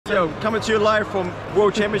Yo, coming to you live from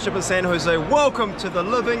World Championship in San Jose. Welcome to the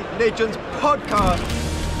Living Legends podcast.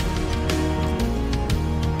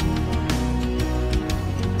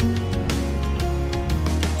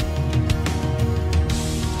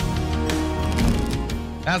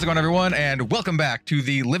 How's it going, everyone? And welcome back to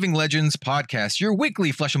the Living Legends podcast, your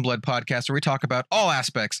weekly Flesh and Blood podcast where we talk about all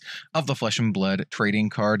aspects of the Flesh and Blood trading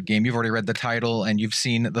card game. You've already read the title and you've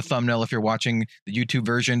seen the thumbnail if you're watching the YouTube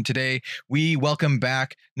version. Today, we welcome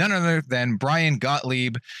back none other than Bryan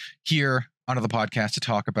Gottlieb here onto the podcast to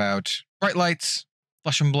talk about Bright Lights,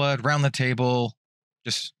 Flesh and Blood, Round the Table,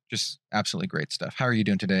 just absolutely great stuff. How are you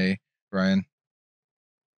doing today, Bryan?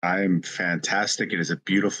 I'm fantastic. It is a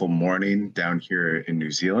beautiful morning down here in New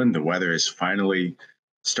Zealand. The weather is finally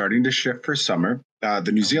starting to shift for summer.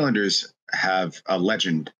 The New Zealanders have a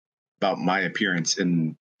legend about my appearance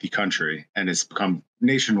in the country, and it's become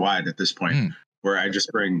nationwide at this point, where I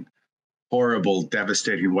just bring horrible,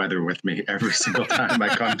 devastating weather with me every single time I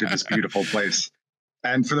come to this beautiful place.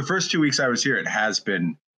 And for the first 2 weeks I was here, it has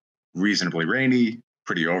been reasonably rainy,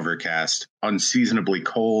 pretty overcast, unseasonably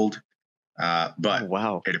cold. But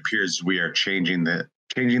wow, it appears we are changing the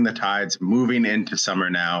tides, moving into summer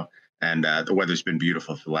now, and the weather's been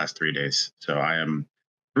beautiful for the last 3 days. So I am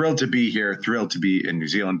thrilled to be here, thrilled to be in New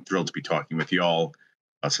Zealand, thrilled to be talking with you all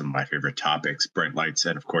about some of my favorite topics, Bright Lights,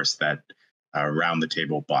 and of course that Round the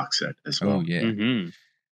Table box set as well. Oh yeah. Mm-hmm.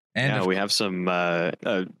 And yeah, we have some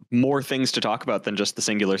more things to talk about than just the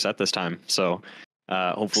singular set this time. So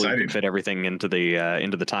hopefully we can fit everything into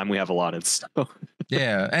the time we have allotted. So.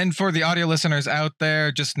 Yeah, and for the audio listeners out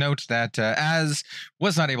there, just note that Az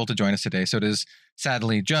was not able to join us today, so it is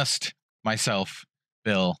sadly just myself,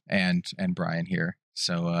 Bill, and Bryan here.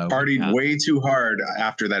 So partied way too hard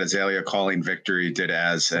after that Azalea calling victory did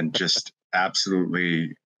Az, and just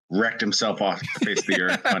absolutely wrecked himself off the face of the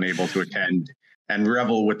earth, unable to attend and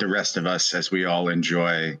revel with the rest of us as we all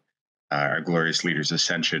enjoy our glorious leader's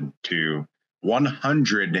ascension to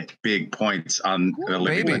 100 big points on the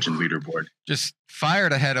Living Legend leaderboard. Just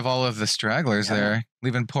fired ahead of all of the stragglers there,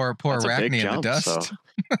 leaving poor Arachne in the dust. So.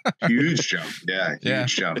 Huge jump. Yeah,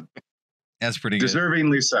 huge jump. That's pretty good.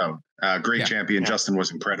 Deservingly so. Great champion. Justin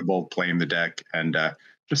was incredible playing the deck, and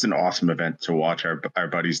just an awesome event to watch. Our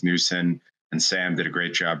buddies Newson and Sam did a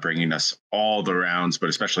great job bringing us all the rounds, but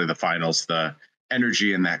especially the finals, the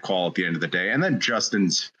energy in that call at the end of the day. And then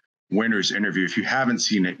Justin's winner's interview. If you haven't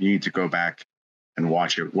seen it, you need to go back and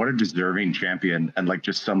watch it. What a deserving champion, and like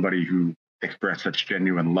just somebody who expressed such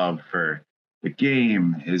genuine love for the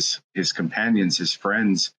game, his companions, his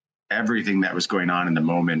friends, everything that was going on in the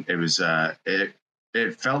moment. It was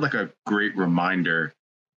it felt like a great reminder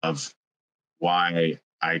of why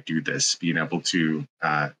I do this, being able to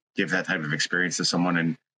give that type of experience to someone,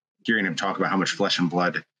 and hearing him talk about how much Flesh and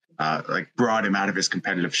Blood like brought him out of his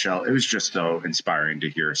competitive shell. It was just so inspiring to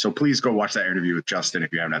hear. So please go watch that interview with Justin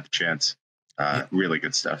if you haven't had the chance. Really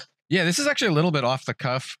good stuff. Yeah, this is actually a little bit off the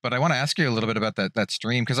cuff, but I want to ask you a little bit about that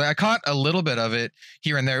stream, because I caught a little bit of it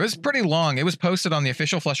here and there. It was pretty long. It was posted on the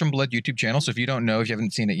official Flesh and Blood YouTube channel. So if you don't know, if you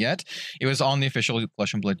haven't seen it yet, it was on the official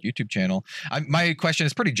Flesh and Blood YouTube channel. My question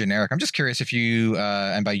is pretty generic. I'm just curious if you,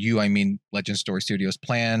 and by you I mean Legend Story Studios,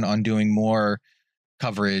 plan on doing more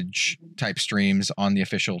coverage type streams on the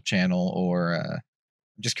official channel, or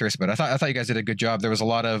just curious about it. I thought you guys did a good job. There was a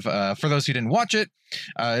lot of for those who didn't watch it,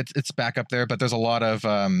 it's back up there, but there's a lot of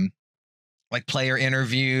like player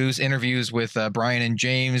interviews with Bryan and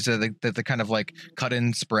James that kind of like cut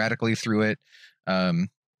in sporadically through it. So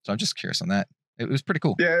I'm just curious on that. It was pretty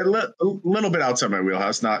cool. Yeah, a little bit outside my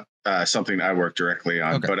wheelhouse, not something I work directly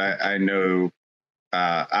on, but I know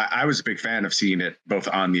I was a big fan of seeing it both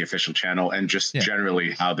on the official channel and just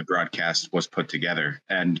generally how the broadcast was put together.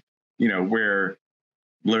 And we're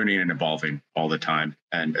learning and evolving all the time,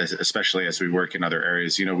 and especially as we work in other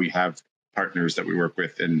areas. We have partners that we work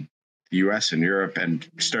with in the US and Europe, and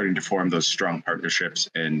starting to form those strong partnerships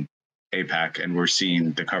in APAC, and we're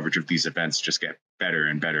seeing the coverage of these events just get better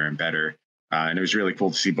and better and better. And it was really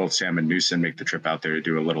cool to see both Sam and Newson make the trip out there to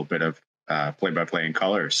do a little bit of play-by-play in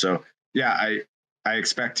color. So yeah, I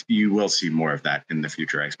expect you will see more of that in the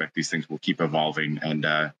future. I expect these things will keep evolving and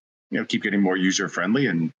keep getting more user-friendly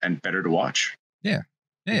and better to watch. Yeah.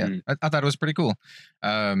 I thought it was pretty cool.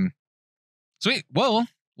 Sweet. Well,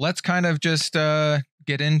 let's kind of just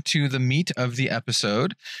get into the meat of the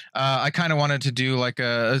episode. I kind of wanted to do like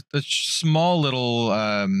a small little,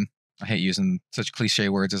 I hate using such cliche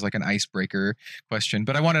words as like an icebreaker question,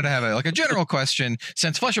 but I wanted to have a general question,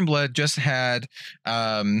 since Flesh and Blood just had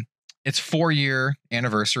its 4-year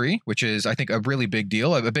anniversary, which is, I think, a really big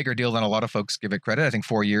deal, a bigger deal than a lot of folks give it credit. I think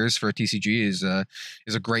 4 years for a TCG is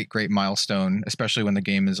a great milestone, especially when the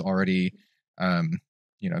game is already,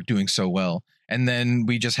 doing so well. And then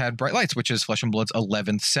we just had Bright Lights, which is Flesh and Blood's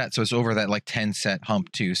 11th set, so it's over that like 10 set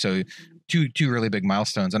hump too. So two really big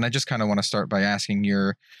milestones. And I just kind of want to start by asking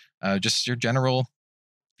your general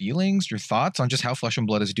feelings, your thoughts on just how Flesh and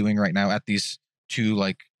Blood is doing right now at these two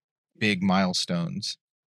like big milestones.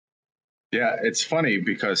 Yeah, it's funny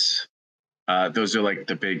because those are like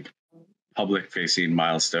the big public facing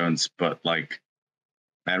milestones, but like,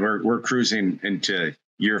 man, we're cruising into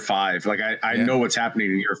year 5. Like I know what's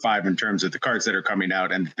happening in year 5 in terms of the cards that are coming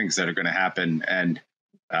out and the things that are going to happen. And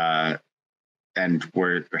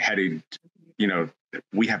we're heading,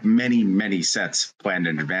 we have many sets planned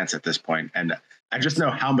in advance at this point. And I just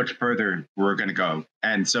know how much further we're going to go.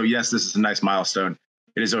 And so, yes, this is a nice milestone.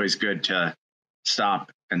 It is always good to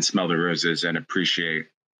stop and smell the roses and appreciate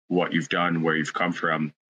what you've done, where you've come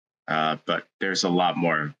from. But there's a lot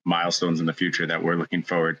more milestones in the future that we're looking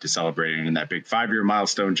forward to celebrating. And that big 5-year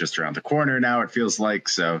milestone just around the corner now, it feels like.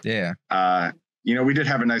 So, we did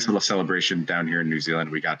have a nice little celebration down here in New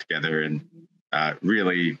Zealand. We got together and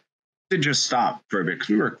really did just stop for a bit because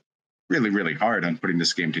we worked really hard on putting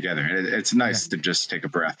this game together. And it's nice to just take a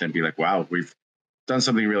breath and be like, wow, we've done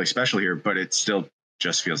something really special here, but it still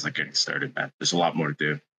just feels like getting started, man. There's a lot more to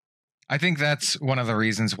do. I think that's one of the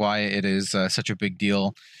reasons why it is such a big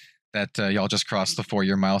deal that y'all just crossed the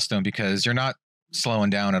 4-year milestone, because you're not slowing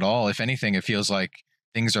down at all. If anything, it feels like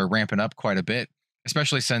things are ramping up quite a bit,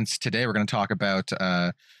 especially since today we're going to talk about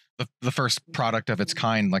the first product of its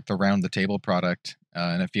kind, like the round the table product.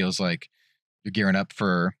 And it feels like you're gearing up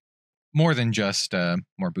for more than just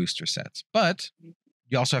more booster sets, but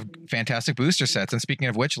you also have fantastic booster sets. And speaking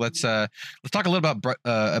of which, let's talk a little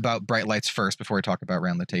about Bright Lights first before we talk about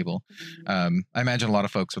Round the Table. I imagine a lot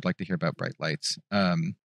of folks would like to hear about Bright Lights.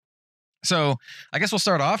 So I guess we'll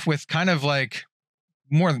start off with kind of like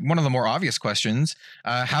one of the more obvious questions.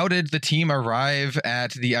 How did the team arrive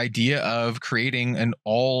at the idea of creating an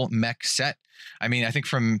all mech set? I mean, I think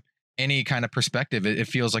from any kind of perspective, it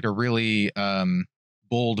feels like a really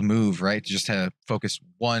bold move, right? To just have focus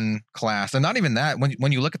one class, and not even that.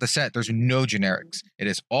 When you look at the set, there's no generics. It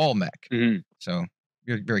is all mech. Mm-hmm. So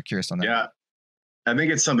you're very curious on that. Yeah, I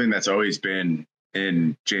think it's something that's always been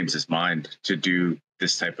in James's mind to do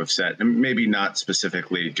this type of set, and maybe not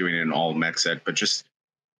specifically doing an all mech set, but just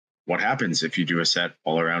what happens if you do a set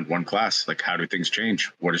all around one class? Like, how do things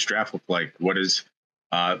change? What does draft look like? What is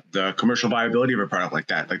the commercial viability of a product like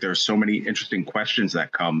that? Like, there are so many interesting questions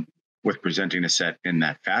that come with presenting a set in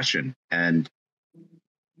that fashion. And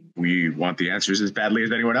we want the answers as badly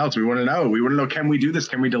as anyone else. We want to know, can we do this?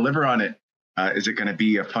 Can we deliver on it? Is it going to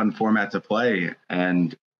be a fun format to play?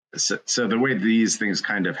 And so the way these things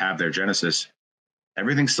kind of have their genesis,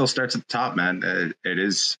 everything still starts at the top, man. It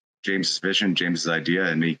is James's vision, James's idea.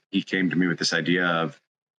 And he came to me with this idea of,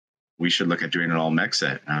 we should look at doing an all mech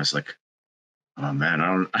set. And I was like, oh man,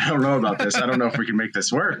 I don't know about this. I don't know if we can make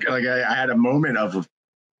this work. Like I had a moment of,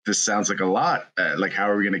 this sounds like a lot. Like, how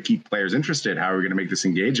are we going to keep players interested? How are we going to make this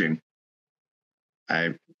engaging?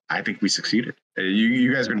 I think we succeeded.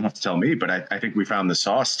 You guys are going to have to tell me, but I think we found the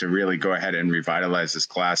sauce to really go ahead and revitalize this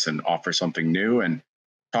class and offer something new. And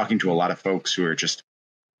talking to a lot of folks who are just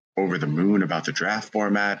over the moon about the draft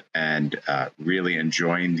format and really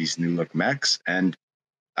enjoying these new look mechs. And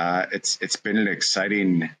it's been an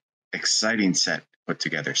exciting set put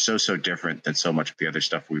together. So different than so much of the other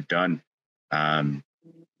stuff we've done.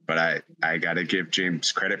 But I got to give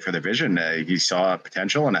James credit for the vision. He saw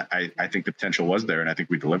potential, and I think the potential was there, and I think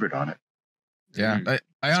we delivered on it. Yeah,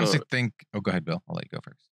 I honestly think. Oh, go ahead, Bill. I'll let you go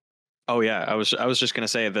first. Oh yeah, I was just gonna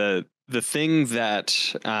say the thing that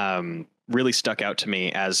really stuck out to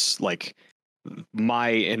me as like my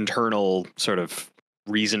internal sort of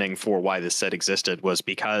reasoning for why this set existed was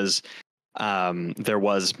because there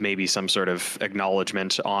was maybe some sort of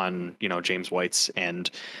acknowledgement on James White's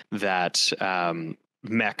end that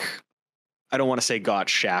mech, I don't want to say got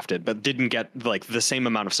shafted, but didn't get like the same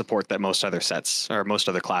amount of support that most other sets or most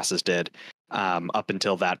other classes did up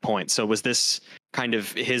until that point. So was this kind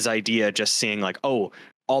of his idea, just seeing like, oh,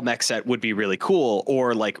 all mech set would be really cool,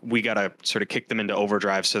 or like we got to sort of kick them into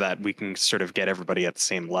overdrive so that we can sort of get everybody at the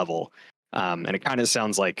same level? And it kind of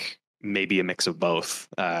sounds like maybe a mix of both.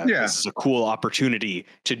 This is a cool opportunity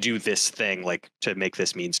to do this thing, like to make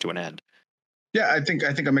this means to an end. Yeah, I think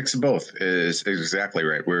a mix of both is exactly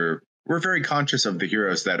right. We're very conscious of the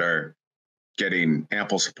heroes that are getting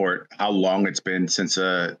ample support, how long it's been since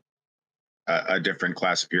a a different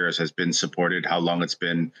class of heroes has been supported, how long it's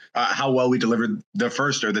been, how well we delivered the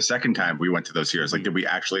first or the second time we went to those heroes. Like, did we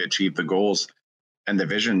actually achieve the goals and the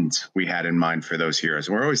visions we had in mind for those heroes?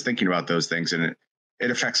 And we're always thinking about those things, and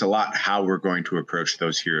it affects a lot how we're going to approach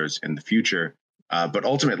those heroes in the future. But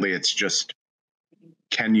ultimately, it's just,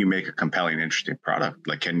 can you make a compelling, interesting product?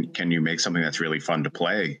 Like, can you make something that's really fun to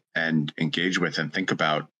play and engage with and think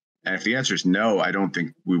about? And if the answer is no, I don't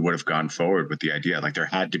think we would have gone forward with the idea. Like, there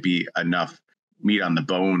had to be enough meat on the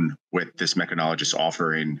bone with this mechanologist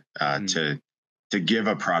offering to give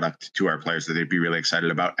a product to our players that they'd be really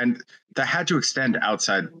excited about. And that had to extend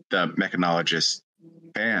outside the mechanologist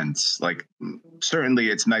fans. Like, certainly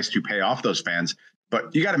it's nice to pay off those fans,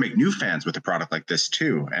 but you got to make new fans with a product like this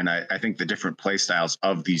too. And I think the different play styles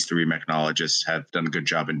of these three mechanologists have done a good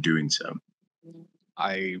job in doing so.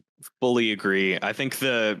 I fully agree. I think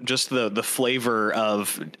the flavor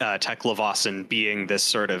of Teklevossen being this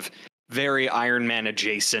sort of very Iron Man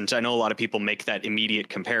adjacent. I know a lot of people make that immediate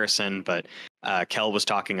comparison, but Kel was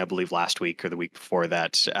talking, I believe, last week or the week before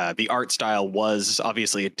that the art style was,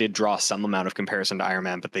 obviously it did draw some amount of comparison to Iron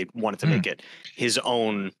Man, but they wanted to make it his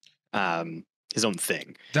own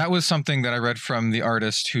thing. That was something that I read from the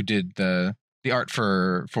artist who did the art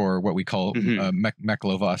for what we call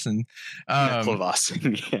Meklovossen.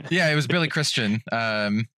 Meklovossen, yeah, it was Billy Christian.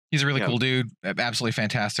 He's a really cool dude, absolutely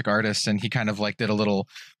fantastic artist, and he kind of like did a little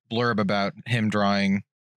blurb about him drawing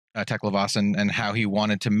Teklevossen and how he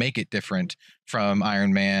wanted to make it different from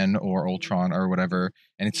Iron Man or Ultron or whatever.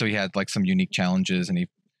 And so he had like some unique challenges, and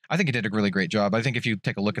I think he did a really great job. I think if you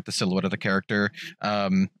take a look at the silhouette of the character,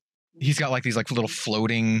 he's got like these like little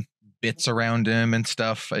floating bits around him and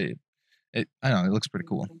stuff. I don't know, it looks pretty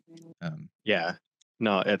cool. Yeah,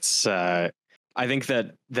 no, it's I think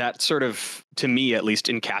that sort of, to me at least,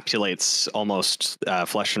 encapsulates almost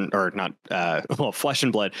Flesh and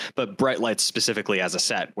Blood, but Bright Lights specifically as a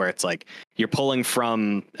set, where it's like you're pulling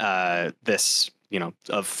from this,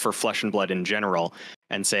 for Flesh and Blood in general,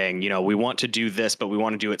 and saying, we want to do this, but we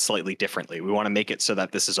want to do it slightly differently. We want to make it so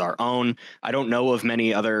that this is our own. I don't know of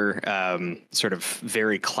many other sort of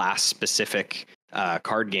very class specific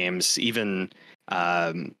card games, even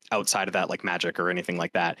outside of that, like Magic or anything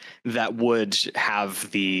like that, that would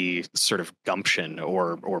have the sort of gumption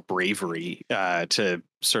or bravery to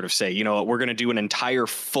sort of say, we're going to do an entire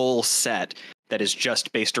full set that is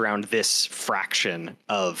just based around this fraction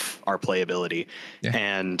of our playability. Yeah.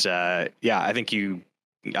 And I think you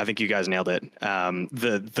guys nailed it.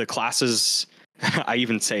 The classes, I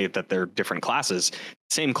even say that they're different classes,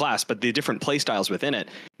 same class, but the different play styles within it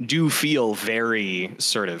do feel very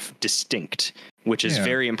sort of distinct, which is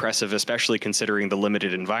very impressive, especially considering the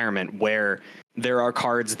limited environment where there are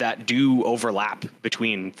cards that do overlap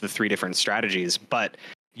between the three different strategies, but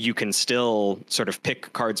you can still sort of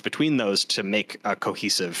pick cards between those to make a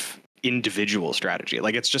cohesive individual strategy.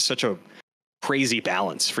 Like, it's just such a crazy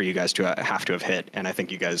balance for you guys to have hit, and I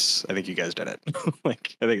think you guys did it.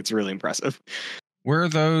 Like, I think it's really impressive. Were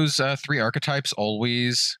those three archetypes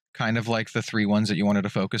always kind of like the three ones that you wanted to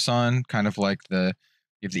focus on? Kind of like you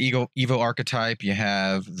have the Evo archetype, you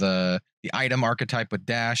have the item archetype with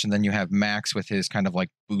Dash, and then you have Max with his kind of like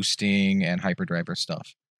boosting and hyperdriver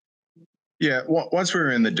stuff. Yeah, once we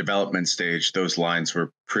were in the development stage, those lines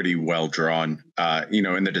were pretty well drawn.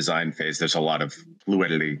 In the design phase, there's a lot of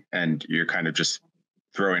fluidity, and you're kind of just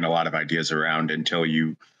throwing a lot of ideas around until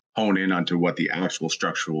you hone in onto what the actual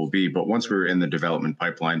structure will be. But once we were in the development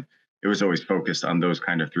pipeline, it was always focused on those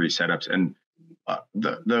kind of three setups. And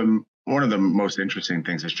the one of the most interesting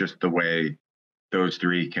things is just the way those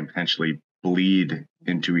three can potentially bleed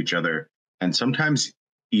into each other, and sometimes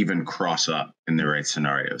even cross up in the right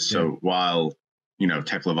scenarios. So while,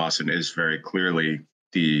 Teklevossen is very clearly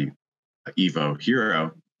the Evo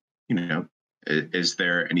hero, is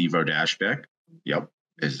there an Evo Dash deck? Yep.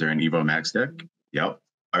 Is there an Evo Max deck? Yep.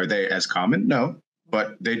 Are they as common? No,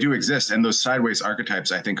 but they do exist. And those sideways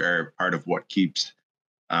archetypes, I think, are part of what keeps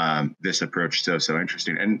this approach so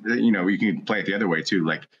interesting. And, you can play it the other way too.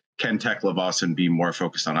 Like, can Teklevossen be more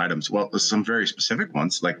focused on items? Well, there's some very specific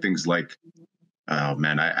ones, like things like, oh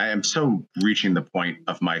man, I am so reaching the point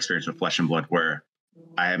of my experience with Flesh and Blood where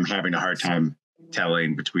I am having a hard time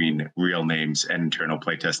telling between real names and internal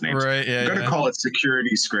playtest names. Right, yeah, I'm going to call it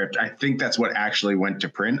security script. I think that's what actually went to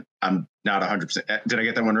print. I'm not 100%. Did I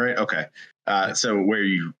get that one right? Okay. So where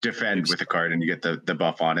you defend with a card and you get the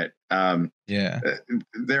buff on it.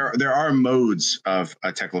 There are modes of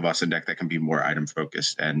a Teklevossen deck that can be more item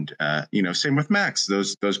focused, and same with Max.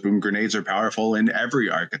 Those boom grenades are powerful in every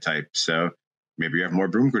archetype. So maybe you have more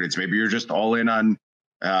boom grenades. Maybe you're just all in on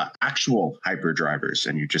actual hyperdrivers,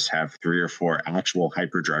 and you just have 3 or 4 actual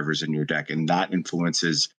hyperdrivers in your deck, and that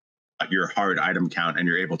influences your hard item count, and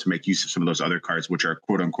you're able to make use of some of those other cards, which are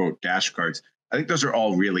quote unquote dash cards. I think those are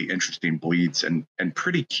all really interesting bleeds and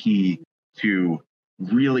pretty key to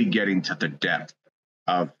really getting to the depth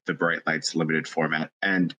of the Bright Lights limited format.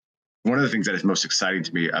 And one of the things that is most exciting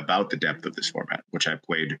to me about the depth of this format, which I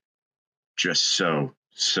played just so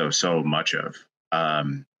much of,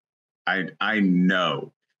 I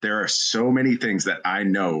know there are so many things that I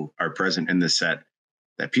know are present in this set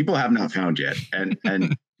that people have not found yet. And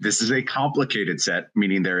this is a complicated set,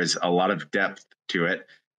 meaning there is a lot of depth to it.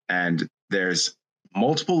 And there's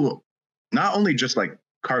multiple, not only just like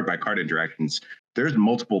card by card interactions, there's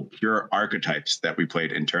multiple pure archetypes that we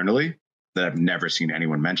played internally that I've never seen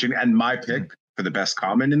anyone mention. And my pick for the best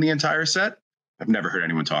common in the entire set, I've never heard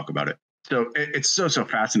anyone talk about it. So it's so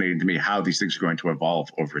fascinating to me how these things are going to evolve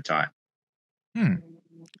over time.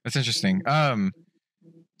 That's interesting.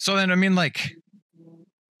 So then, I mean, like,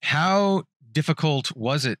 how difficult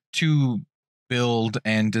was it to build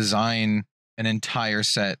and design an entire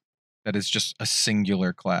set that is just a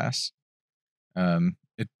singular class?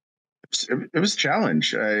 It was a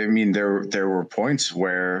challenge. I mean, there were points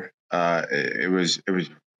where it was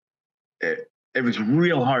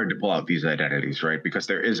real hard to pull out these identities, right? Because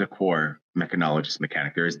there is a core mechanologist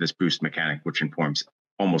mechanic. There is this boost mechanic, which informs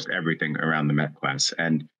almost everything around the mech class.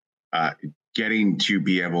 And getting to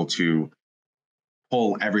be able to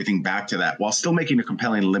pull everything back to that while still making a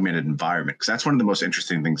compelling limited environment. Because that's one of the most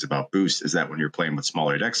interesting things about boost, is that when you're playing with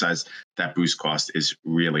smaller deck size, that boost cost is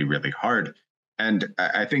really, really hard. And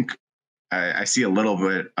I think I see a little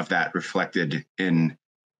bit of that reflected in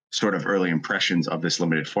sort of early impressions of this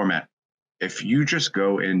limited format. If you just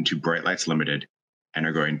go into Bright Lights Limited and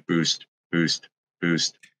are going boost, boost,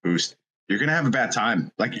 boost, boost, you're going to have a bad time.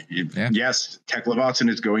 Like, yes, Tekla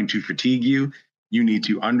is going to fatigue you. You need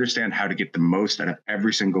to understand how to get the most out of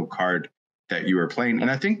every single card that you are playing. And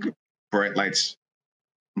I think Bright Lights,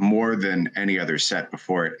 more than any other set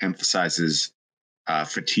before it, emphasizes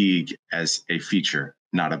fatigue as a feature,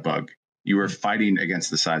 not a bug. You are fighting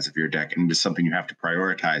against the size of your deck, and it is something you have to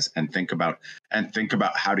prioritize and think about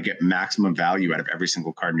how to get maximum value out of every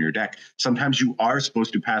single card in your deck. Sometimes you are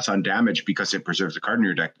supposed to pass on damage because it preserves a card in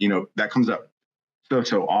your deck. You know, that comes up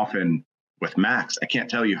so often with Max. I can't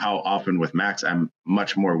tell you how often with Max I'm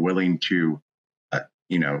much more willing to,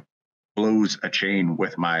 close a chain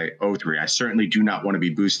with my O3. I certainly do not want to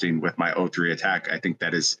be boosting with my O3 attack. I think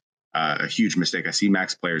that is a huge mistake. I see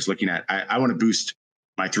Max players looking at, I want to boost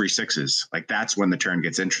my 3/6s. Like, that's when the turn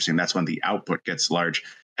gets interesting. That's when the output gets large.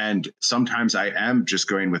 And sometimes I am just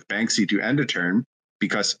going with Banksy to end a turn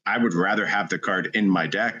because I would rather have the card in my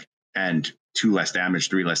deck and 2 less damage,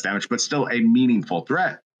 3 less damage, but still a meaningful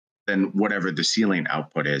threat than whatever the ceiling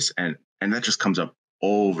output is. And that just comes up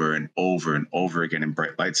over and over and over again in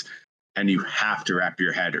Bright Lights. And you have to wrap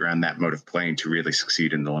your head around that mode of playing to really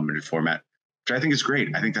succeed in the limited format, which I think is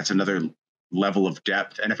great. I think that's another level of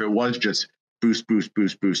depth. And if it was just boost, boost,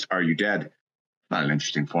 boost, boost, are you dead? Not an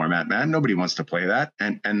interesting format, man. Nobody wants to play that.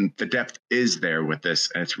 And the depth is there with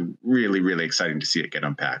this. And it's really, really exciting to see it get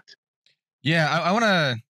unpacked. Yeah, I want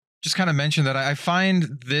to just kind of mention that I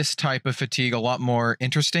find this type of fatigue a lot more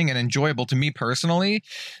interesting and enjoyable to me personally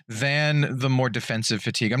than the more defensive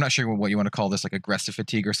fatigue. I'm not sure what you want to call this, like aggressive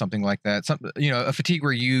fatigue or something like that. A fatigue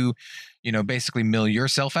where you basically mill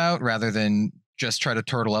yourself out rather than just try to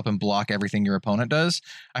turtle up and block everything your opponent does.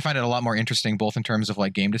 I find it a lot more interesting, both in terms of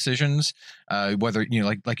like game decisions, whether,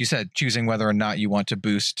 like you said, choosing whether or not you want to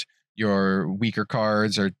boost your weaker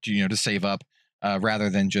cards or, to save up,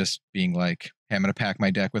 rather than just being like, hey, I'm going to pack my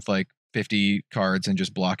deck with like 50 cards and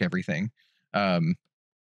just block everything. I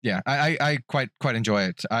quite enjoy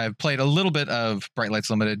it. I've played a little bit of Bright Lights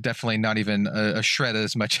Limited, definitely not even a shred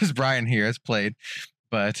as much as Bryan here has played,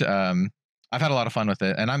 but I've had a lot of fun with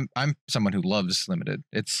it, and I'm someone who loves limited.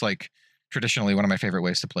 It's like traditionally one of my favorite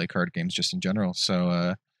ways to play card games, just in general.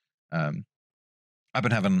 So I've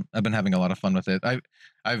been having a lot of fun with it.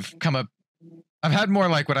 I've had more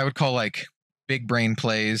like what I would call like big brain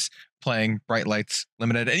plays playing Bright Lights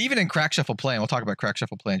Limited, and even in Crack Shuffle play. And we'll talk about Crack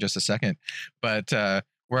Shuffle play in just a second, but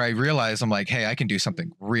where I realize I'm like, hey, I can do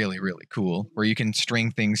something really, really cool where you can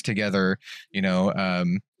string things together,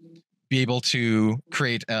 be able to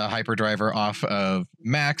create a hyperdriver off of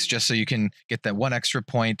Max just so you can get that 1 extra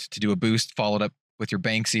point to do a boost, followed up with your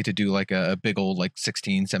Banksy to do like a big old like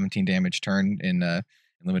 16, 17 damage turn in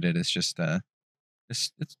Limited. It's just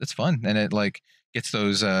it's fun, and it like gets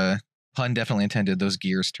those pun definitely intended, those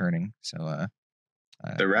gears turning. So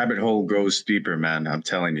the rabbit hole goes deeper, man. I'm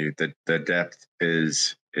telling you, that the depth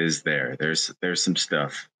is is there. There's some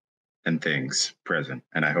stuff and things present,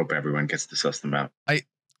 and I hope everyone gets to suss them out.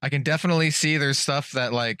 I can definitely see there's stuff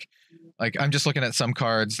that like I'm just looking at some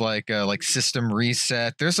cards like System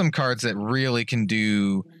Reset. There's some cards that really can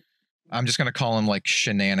do, I'm just gonna call them like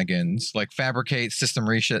shenanigans, like Fabricate, System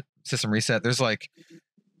Reset. There's like,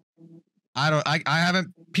 I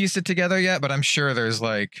haven't pieced it together yet, but I'm sure there's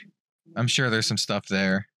some stuff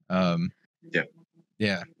there.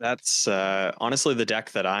 Yeah. That's honestly the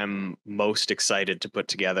deck that I'm most excited to put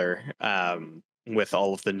together. With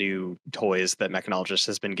all of the new toys that Mechanologist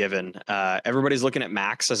has been given. Everybody's looking at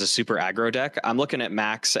Max as a super aggro deck. I'm looking at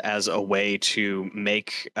Max as a way to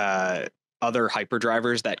make other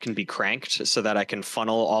hyperdrivers that can be cranked so that I can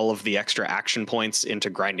funnel all of the extra action points into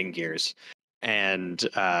grinding gears and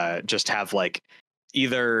just have like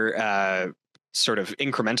either sort of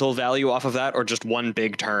incremental value off of that or just one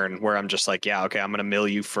big turn where I'm just like, yeah, okay, I'm going to mill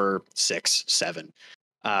you for 6, 7.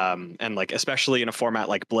 And like, especially in a format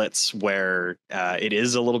like Blitz where it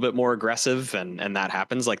is a little bit more aggressive and that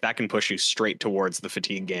happens, like that can push you straight towards the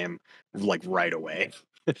fatigue game like right away.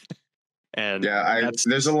 And yeah,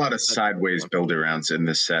 there's a lot of sideways build arounds in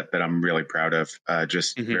this set that I'm really proud of.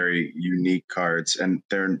 Just very unique cards, and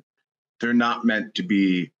they're not meant to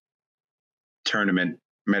be tournament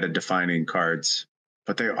meta defining cards,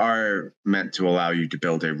 but they are meant to allow you to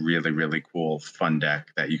build a really, really cool, fun deck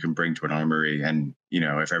that you can bring to an armory. And, you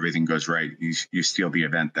know, if everything goes right, you steal the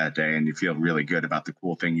event that day and you feel really good about the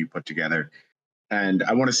cool thing you put together. And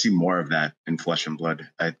I want to see more of that in Flesh and Blood.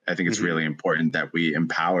 I think it's really important that we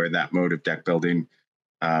empower that mode of deck building.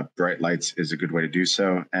 Bright Lights is a good way to do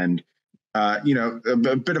so. And, you know,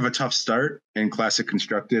 a bit of a tough start in Classic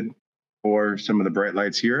Constructed for some of the Bright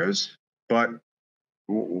Lights heroes, but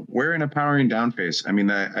we're in a powering down phase. I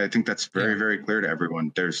mean, I think that's very, very clear to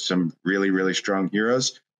everyone. There's some really, really strong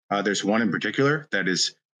heroes. There's one in particular that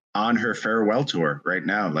is on her farewell tour right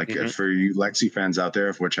now. Like for you Lexi fans out there,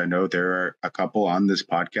 of which I know there are a couple on this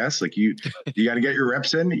podcast, like you got to get your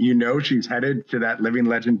reps in. You know, she's headed to that living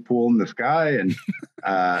legend pool in the sky, and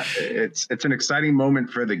it's an exciting moment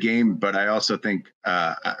for the game. But I also think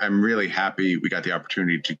I'm really happy we got the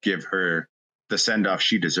opportunity to give her the send-off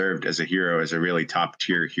she deserved as a hero, as a really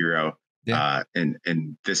top-tier hero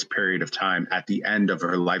in this period of time at the end of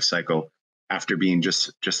her life cycle, after being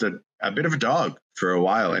just a bit of a dog for a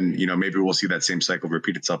while. And, you know, maybe we'll see that same cycle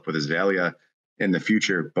repeat itself with Azalea in the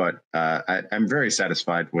future. But I'm very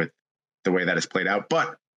satisfied with the way that has played out.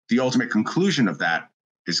 But the ultimate conclusion of that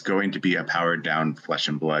is going to be a powered down Flesh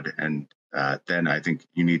and Blood. And then I think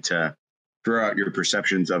you need to throw out your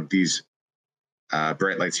perceptions of these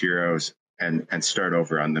Bright Lights heroes and start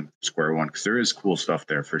over on the square one, because there is cool stuff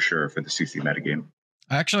there for sure for the CC metagame.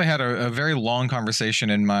 I actually had a very long conversation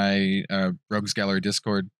in my Rogues Gallery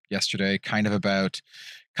Discord yesterday, kind of about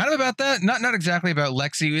that. Not exactly about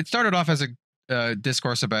Lexi. It started off as a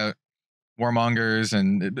discourse about warmongers,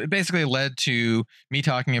 and it basically led to me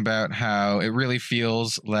talking about how it really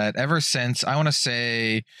feels that ever since, I want to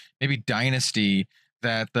say maybe Dynasty,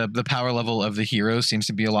 that the power level of the heroes seems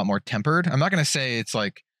to be a lot more tempered. I'm not going to say it's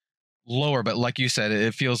like lower, but like you said,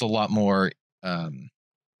 it feels a lot more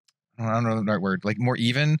I don't know the right word, like more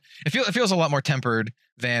even. It feels a lot more tempered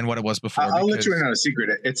than what it was before. I'll let you in on a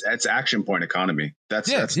secret. It's action point economy. That's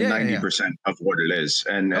 90% of what it is,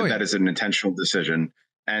 and that is an intentional decision.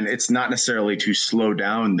 And it's not necessarily to slow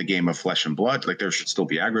down the game of Flesh and Blood. Like, there should still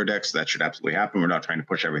be aggro decks. That should absolutely happen. We're not trying to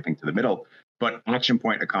push everything to the middle, but action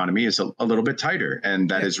point economy is a little bit tighter, and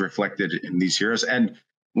that is reflected in these heroes. And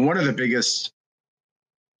one of the biggest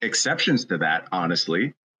exceptions to that,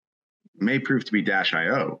 honestly, may prove to be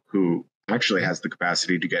Dash.io, who actually has the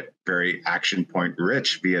capacity to get very action point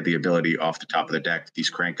rich via the ability off the top of the deck, these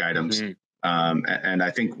crank items. And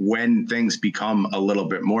I think when things become a little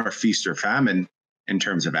bit more feast or famine in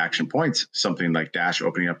terms of action points, something like Dash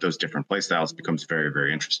opening up those different play styles becomes very,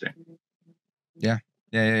 very interesting. Yeah.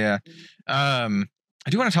 I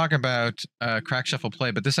do want to talk about Crack Shuffle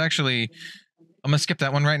play, but this actually, I'm going to skip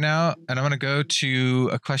that one right now, and I'm going to go to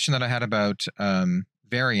a question that I had about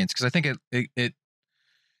variants, because I think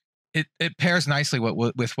it pairs nicely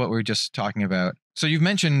with what we were just talking about. So you've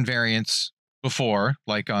mentioned variants before,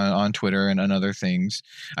 like on Twitter and on other things.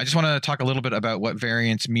 I just want to talk a little bit about what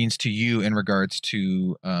variants means to you in regards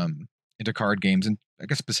to into card games, and I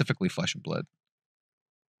guess specifically Flesh and Blood.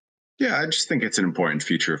 Yeah, I just think it's an important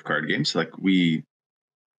feature of card games. Like, we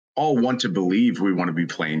all want to believe we want to be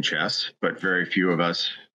playing chess, but very few of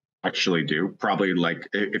us actually do. Probably, like,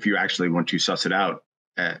 if you actually want to suss it out,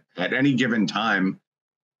 at any given time,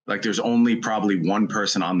 like, there's only probably one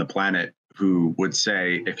person on the planet who would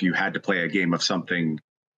say, if you had to play a game of something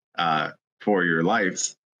for your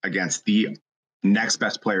life, against the next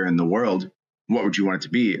best player in the world, what would you want it to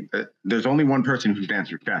be? There's only one person who stands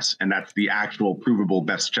for chess, and that's the actual provable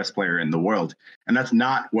best chess player in the world. And that's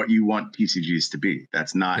not what you want TCGs to be.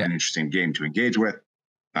 That's not an interesting game to engage with.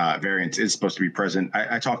 Variance is supposed to be present.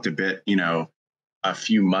 I talked a bit, a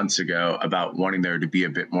few months ago about wanting there to be a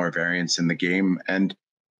bit more variance in the game. And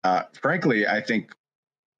frankly, I think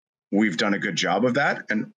we've done a good job of that.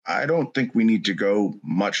 And I don't think we need to go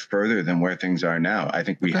much further than where things are now. I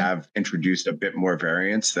think we have introduced a bit more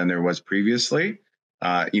variance than there was previously.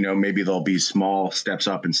 Maybe there'll be small steps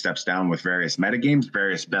up and steps down with various metagames,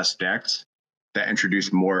 various best decks that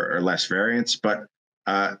introduce more or less variance. But,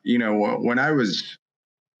 when I was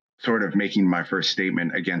sort of making my first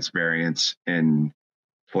statement against variance in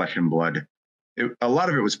Flesh and Blood, a lot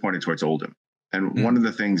of it was pointed towards Oldhim. And one of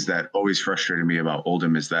the things that always frustrated me about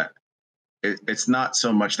Oldhim is that it's not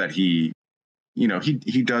so much that he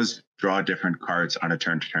does draw different cards on a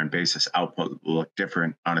turn-to-turn basis. Output will look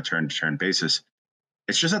different on a turn-to-turn basis.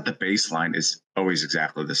 It's just that the baseline is always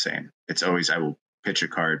exactly the same. It's always, I will pitch a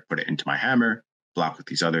card, put it into my hammer, block with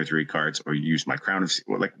these other 3 cards, or use my Crown of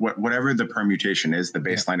whatever the permutation is, the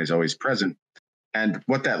baseline is always present. And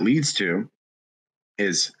what that leads to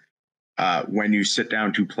is when you sit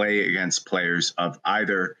down to play against players of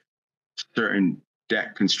either certain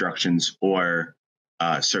deck constructions or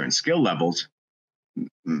certain skill levels,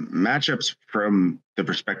 matchups from the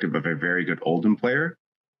perspective of a very good Oldhim player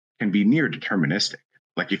can be near deterministic.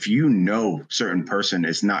 Like if certain person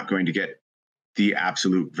is not going to get the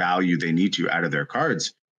absolute value they need to out of their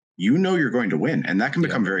cards, you're going to win. And that can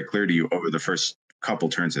become very clear to you over the first couple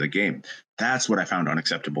turns of the game. That's what I found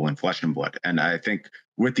unacceptable in Flesh and Blood. And I think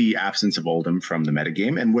with the absence of Oldhim from the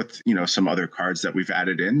metagame and with, some other cards that we've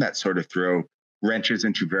added in that sort of throw wrenches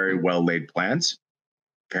into very well laid plans,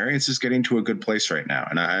 variance is getting to a good place right now.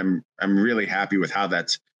 And I'm really happy with how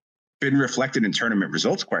that's been reflected in tournament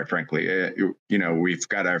results, quite frankly. We've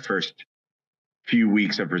got our first few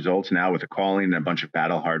weeks of results now with a calling and a bunch of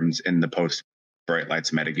battle hardens in the post Bright Lights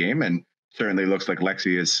metagame, and certainly looks like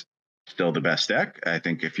Lexi is still the best deck. I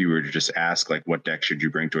think if you were to just ask what deck should you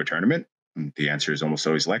bring to a tournament, the answer is almost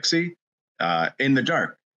always Lexi. In the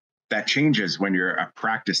dark, that changes when you're a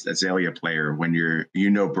practiced Azalea player, when you're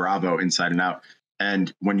Bravo inside and out.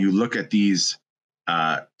 And when you look at these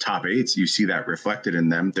top 8s, you see that reflected in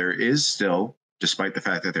them. There is still, despite the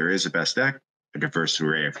fact that there is a best deck, a diverse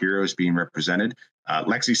array of heroes being represented.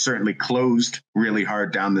 Lexi certainly closed really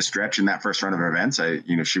hard down the stretch in that first run of events.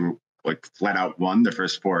 She flat out won the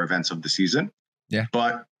first 4 events of the season. Yeah.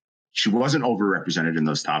 But she wasn't overrepresented in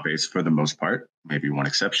those top 8s for the most part, maybe one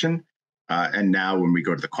exception. And now when we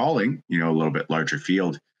go to the calling, a little bit larger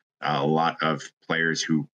field, a lot of players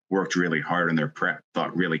who worked really hard in their prep,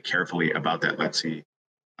 thought really carefully about that Lexi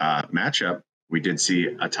matchup. We did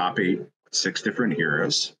see a top 8, 6 different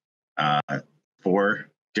heroes, 4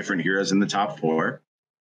 different heroes in the top 4,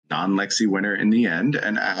 non-Lexi winner in the end.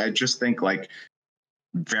 And I just think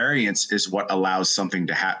variance is what allows something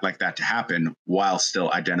to like that to happen while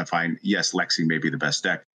still identifying, yes, Lexi may be the best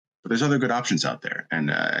deck, but there's other good options out there.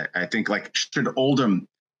 And I think should Oldhim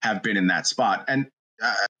have been in that spot, and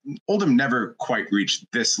Oldhim never quite reached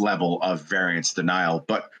this level of variance denial,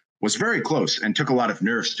 but was very close and took a lot of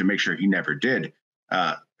nerfs to make sure he never did.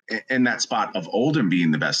 In that spot of Oldhim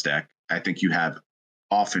being the best deck, I think you have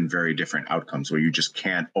often very different outcomes where you just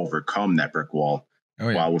can't overcome that brick wall.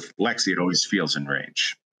 While with Lexi, it always feels in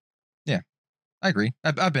range. Yeah, I agree.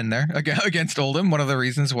 I've been there against Oldhim. One of the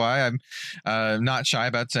reasons why I'm not shy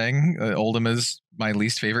about saying Oldhim is my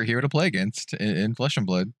least favorite hero to play against in Flesh and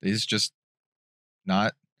Blood. He's just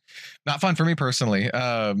not fun for me personally.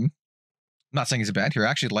 I'm not saying he's a bad hero. I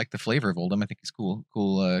actually like the flavor of Oldhim. I think he's cool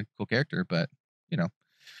character, but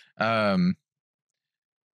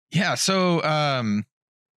So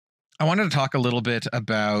I wanted to talk a little bit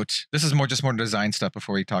about, this is more design stuff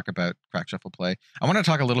before we talk about Crack Shuffle play. I want to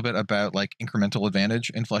talk a little bit about incremental advantage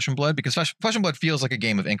in Flesh and Blood, because Flesh and Blood feels like a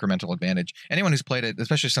game of incremental advantage. Anyone who's played it,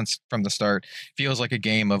 especially since from the start, feels like a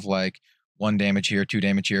game of 1 damage here, 2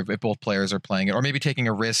 damage here, if both players are playing it, or maybe taking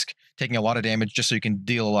a risk, taking a lot of damage just so you can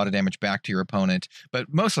deal a lot of damage back to your opponent.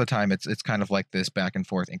 But most of the time it's kind of like this back and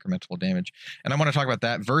forth incremental damage. And I want to talk about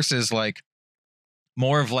that versus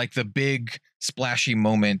more of the big splashy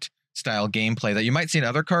moment style gameplay that you might see in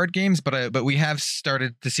other card games, but we have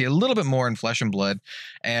started to see a little bit more in Flesh and Blood.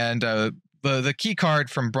 And the key card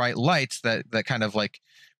from Bright Lights that kind of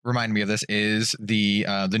remind me of this is the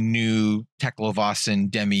new Teklovasin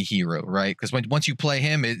Demi hero, right? Because once you play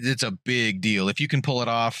him, it's a big deal. If you can pull it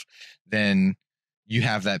off, then you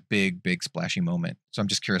have that big splashy moment. So I'm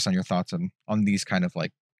just curious on your thoughts on these kind of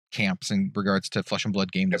camps in regards to Flesh and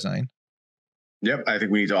Blood game design. Yep, I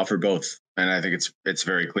think we need to offer both, and I think it's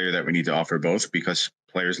very clear that we need to offer both because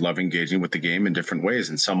players love engaging with the game in different ways,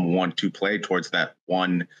 and some want to play towards that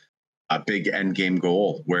one big end game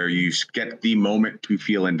goal where you get the moment to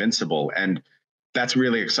feel invincible, and that's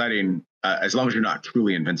really exciting. As long as you're not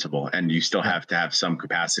truly invincible, and you still have to have some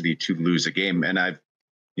capacity to lose a game, and I've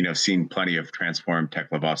seen plenty of transform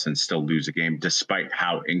Tekla and still lose a game despite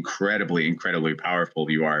how incredibly powerful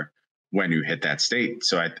you are when you hit that state.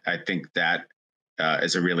 So I think that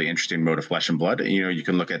is a really interesting mode of Flesh and Blood. You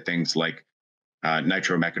can look at things like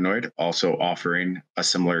Nitro Mechanoid also offering a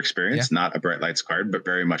similar experience, not a Bright Lights card, but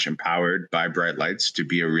very much empowered by Bright Lights to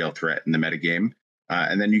be a real threat in the metagame.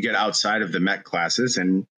 And then you get outside of the mech classes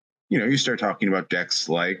and, you start talking about decks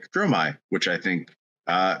like Dromai, which I think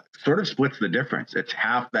sort of splits the difference. It's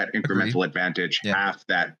half that incremental advantage, half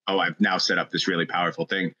that, I've now set up this really powerful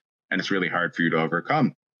thing, and it's really hard for you to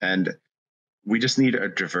overcome. And we just need a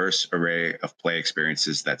diverse array of play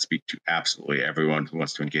experiences that speak to absolutely everyone who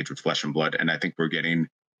wants to engage with Flesh and Blood. And I think we're getting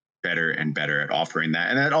better and better at offering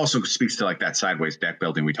that. And that also speaks to like that sideways deck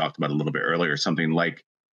building we talked about a little bit earlier, something like,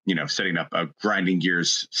 setting up a Grinding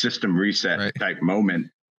Gears system reset type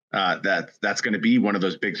moment. That's going to be one of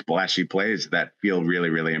those big splashy plays that feel really,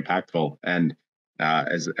 really impactful. And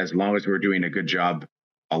as long as we're doing a good job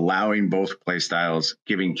allowing both play styles,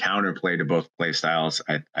 giving counterplay to both play styles,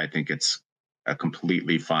 I think it's a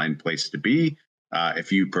completely fine place to be.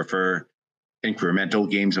 If you prefer incremental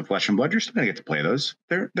games of Flesh and Blood, you're still going to get to play those.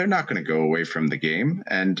 They're not going to go away from the game.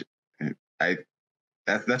 And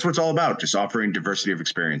that's what it's all about, just offering diversity of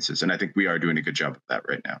experiences. And I think we are doing a good job of that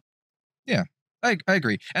right now. Yeah, I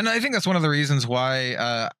agree. And I think that's one of the reasons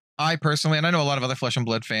why I personally, and I know a lot of other Flesh and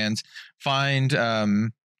Blood fans,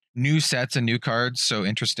 find new sets and new cards so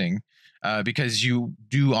interesting because you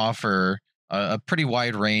do offer a pretty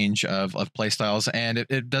wide range of play styles, and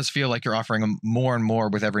it does feel like you're offering them more and more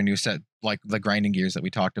with every new set, like the Grinding Gears that we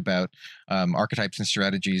talked about, archetypes and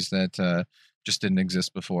strategies that just didn't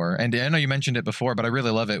exist before. And I know you mentioned it before, but I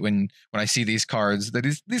really love it when I see these cards, that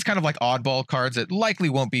these kind of like oddball cards that likely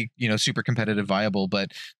won't be super competitive viable,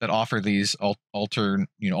 but that offer these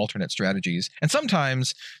alternate strategies. And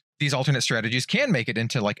sometimes these alternate strategies can make it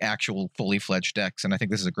into like actual fully fledged decks. And I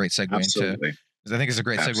think this is a great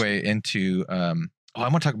segue into I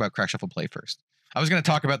want to talk about Crack Shuffle play first. I was going to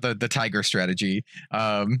talk about the Tiger strategy,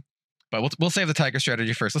 but we'll save the Tiger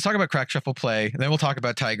strategy first. Let's talk about Crack Shuffle play, and then we'll talk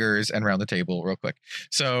about Tigers and Round the Table real quick.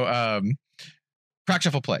 So Crack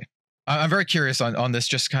Shuffle play. I'm very curious on this,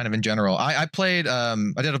 just kind of in general. I played, I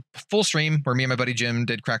did a full stream where me and my buddy Jim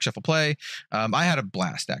did Crack Shuffle play. I had a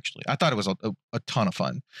blast, actually. I thought it was a ton of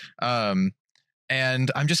fun.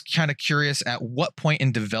 And I'm just kind of curious, at what point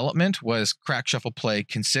in development was Crack Shuffle play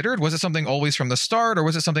considered? Was it something always from the start, or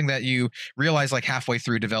was it something that you realized like halfway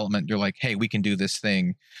through development, you're like, hey, we can do this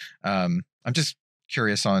thing? I'm just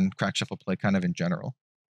curious on Crack Shuffle play kind of in general.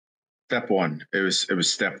 Step one. It was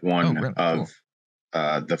step one of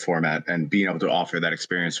the format, and being able to offer that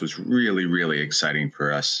experience was really, really exciting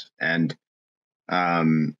for us. And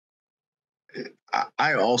I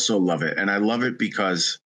also love it. And I love it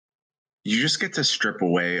because you just get to strip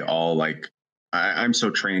away all like, I'm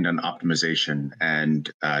so trained on optimization and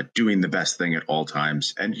doing the best thing at all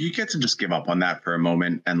times. And you get to just give up on that for a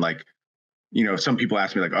moment. And like, some people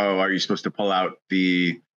ask me like, oh, are you supposed to pull out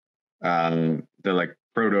the like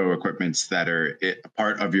proto equipments that are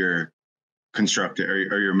part of your constructed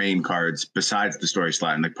or your main cards besides the story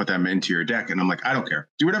slot, and like put them into your deck? And I'm like, I don't care.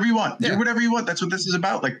 Do whatever you want. Do whatever you want. That's what this is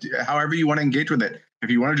about. Like, however you want to engage with it. If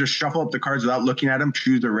you want to just shuffle up the cards without looking at them,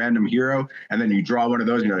 choose a random hero, and then you draw one of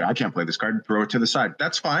those and you're like, I can't play this card, throw it to the side.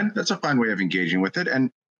 That's fine. That's a fine way of engaging with it. And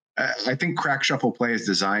I think Crack Shuffle play is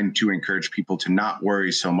designed to encourage people to not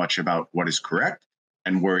worry so much about what is correct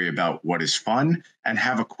and worry about what is fun, and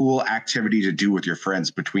have a cool activity to do with your friends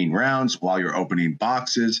between rounds while you're opening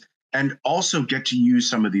boxes, and also get to use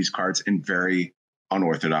some of these cards in very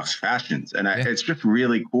unorthodox fashions. And it's just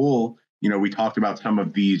really cool. We talked about some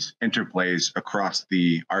of these interplays across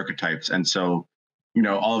the archetypes. And so,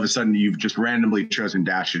 all of a sudden you've just randomly chosen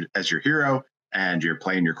Dash as your hero, and you're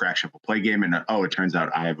playing your Crack Shuffle play game. And it turns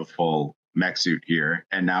out I have a full mech suit here,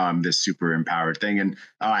 and now I'm this super empowered thing. And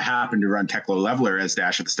I happen to run Teklo Leveler as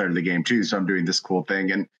Dash at the start of the game too. So I'm doing this cool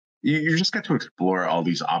thing. And you just get to explore all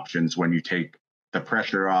these options when you take the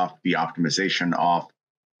pressure off, the optimization off,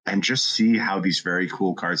 and just see how these very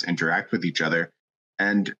cool cards interact with each other.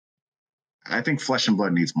 And I think Flesh and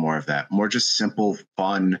Blood needs more of that, more just simple,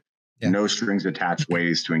 fun, no strings attached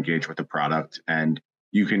ways to engage with the product. And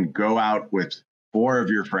you can go out with 4 of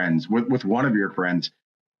your friends, with one of your friends,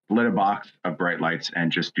 split a box of bright lights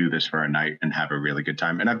and just do this for a night and have a really good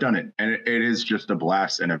time. And I've done it. And it is just a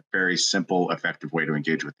blast and a very simple, effective way to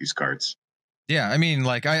engage with these cards. Yeah, I mean,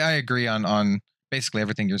 like I agree on basically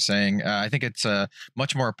everything you're saying. I think it's a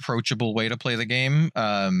much more approachable way to play the game.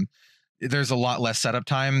 There's a lot less setup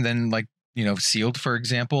time than like, Sealed, for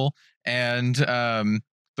example. And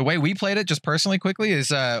the way we played it, just personally quickly,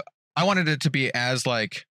 is I wanted it to be as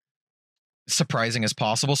like surprising as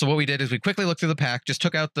possible. So what we did is we quickly looked through the pack, just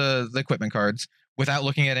took out the equipment cards without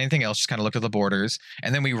looking at anything else, just kind of looked at the borders,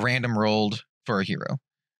 and then we random rolled for a hero.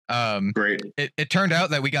 Great. It turned out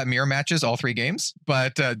that we got mirror matches all 3 games,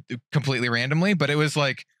 but completely randomly. But it was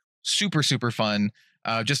like super, super fun.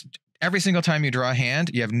 Just every single time you draw a hand,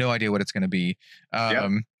 you have no idea what it's going to be,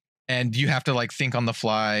 and you have to like think on the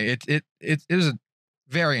fly. It was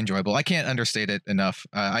very enjoyable. I can't understate it enough.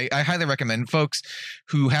 I highly recommend folks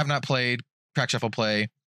who have not played Crack Shuffle Play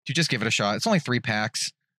to just give it a shot. It's only 3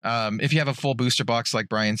 packs. If you have a full booster box, like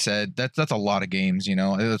Brian said, that's a lot of games.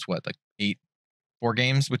 That's what, like 4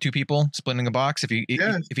 games with 2 people splitting a box. If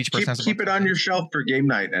each person has a keep box. It on your shelf for game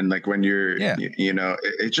night, and like when you're,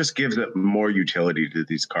 it just gives it more utility to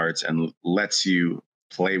these cards and lets you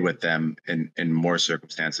play with them in more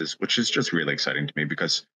circumstances, which is just really exciting to me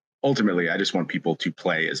because ultimately I just want people to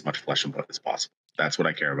play as much Flesh and Blood as possible. That's what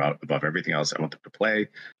I care about above everything else. I want them to play,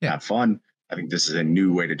 have fun. I think this is a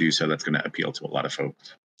new way to do so that's going to appeal to a lot of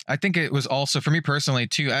folks. I think it was also for me personally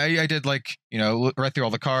too. I did like, read through all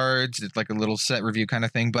the cards. It's like a little set review kind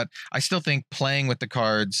of thing, but I still think playing with the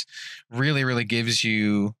cards really, really gives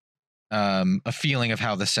you a feeling of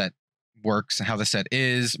how the set works and how the set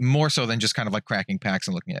is, more so than just kind of like cracking packs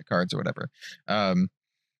and looking at cards or whatever.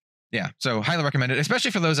 So highly recommend it,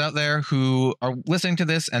 especially for those out there who are listening to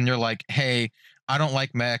this and you're like, hey, I don't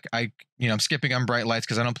like mech. I'm skipping on bright lights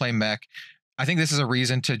because I don't play mech. I think this is a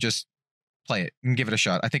reason to just play it and give it a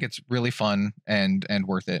shot. I think it's really fun and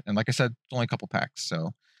worth it. And like I said, it's only a couple packs,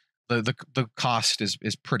 so the cost is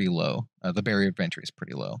pretty low. The barrier of entry is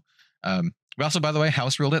pretty low. We also, by the way,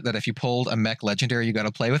 house ruled it that if you pulled a mech legendary, you got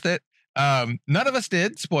to play with it. None of us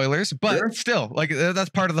did, spoilers, but still, like that's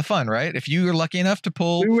part of the fun, right? If you are lucky enough to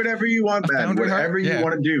pull, do whatever you want, man. Whatever you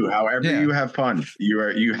want to do, however you have fun.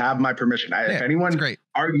 You have my permission. If anyone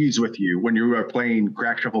argues with you when you are playing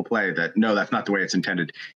Crack Shuffle Play that no, that's not the way it's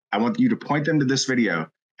intended, I want you to point them to this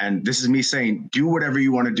video. And this is me saying, do whatever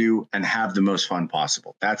you want to do and have the most fun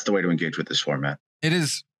possible. That's the way to engage with this format. It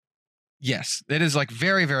is. Yes, it is like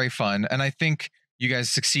very, very fun. And I think you guys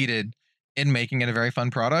succeeded in making it a very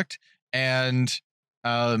fun product. And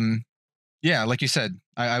like you said,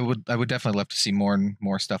 I would definitely love to see more and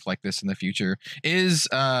more stuff like this in the future. Is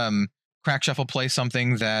Crack Shuffle Play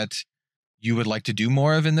something that you would like to do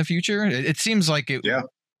more of in the future? It seems like it would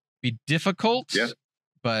be difficult,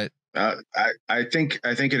 but I think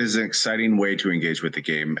it is an exciting way to engage with the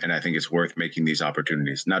game, and I think it's worth making these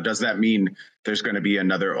opportunities. Now, does that mean there's going to be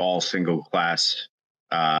another all single class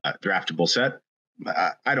draftable set?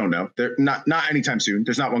 I don't know. They're not anytime soon.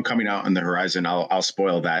 There's not one coming out on the horizon. I'll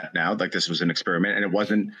spoil that now. Like, this was an experiment, and it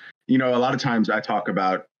wasn't. A lot of times I talk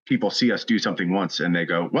about people see us do something once and they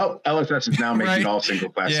go, "Well, LSS is now making all single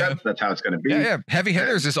class sets. That's how it's going to be." Yeah. Heavy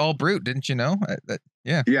Hitters is all brute, didn't you know?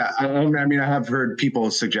 Yeah. I mean, I have heard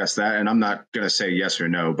people suggest that, and I'm not going to say yes or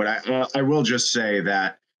no, but I will just say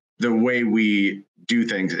that the way we do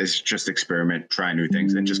things is just experiment, try new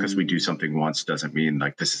things, and just because we do something once doesn't mean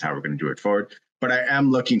like this is how we're going to do it forward. But I am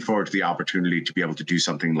looking forward to the opportunity to be able to do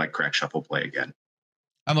something like Crack Shuffle Play again.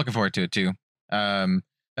 I'm looking forward to it too.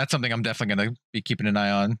 That's something I'm definitely going to be keeping an eye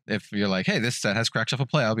on. If you're like, hey, this set has Crack Shuffle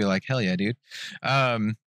Play, I'll be like, hell yeah, dude.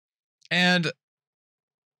 And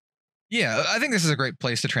yeah, I think this is a great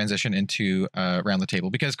place to transition into Round the Table,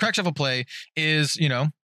 because Crack Shuffle Play is,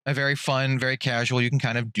 a very fun, very casual. You can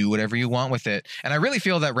kind of do whatever you want with it. And I really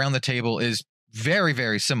feel that Round the Table is very,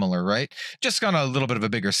 very similar, right? Just on a little bit of a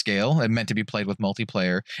bigger scale and meant to be played with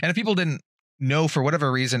multiplayer. And if people didn't know, for whatever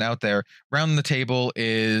reason out there, Round the Table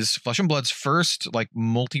is Flesh and Blood's first like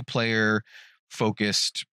multiplayer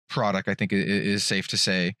focused product, I think it is safe to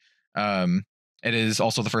say. It is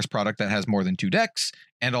also the first product that has more than 2 decks,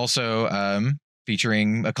 and also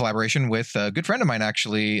featuring a collaboration with a good friend of mine,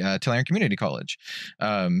 actually, Tolarian Community College.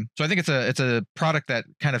 So I think it's a product that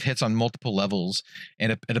kind of hits on multiple levels,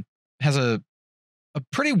 and it has a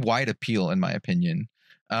pretty wide appeal, in my opinion.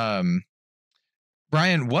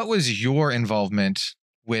 Brian, what was your involvement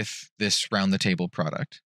with this Round the Table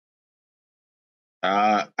product?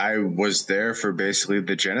 I was there for basically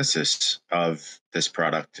the genesis of this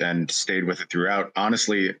product and stayed with it throughout.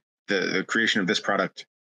 Honestly, the creation of this product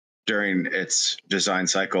during its design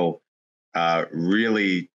cycle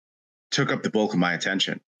really took up the bulk of my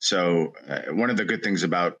attention. So one of the good things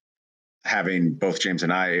about having both James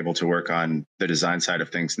and I able to work on the design side of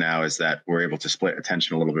things now is that we're able to split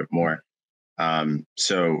attention a little bit more.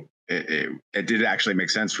 So it did actually make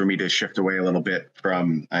sense for me to shift away a little bit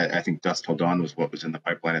from, I think Dusk Till Dawn was what was in the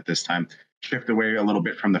pipeline at this time, shift away a little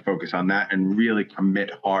bit from the focus on that and really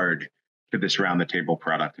commit hard to this round the table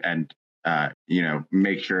product and,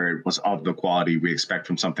 make sure it was of the quality we expect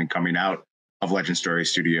from something coming out of Legend Story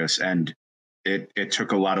Studios. And it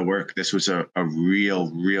took a lot of work. This was a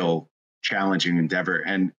real challenging endeavor.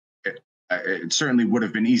 And it certainly would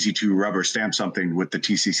have been easy to rubber stamp something with the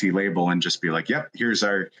TCC label and just be like, yep, here's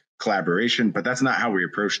our collaboration. But that's not how we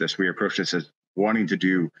approach this. We approach this as wanting to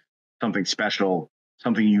do something special,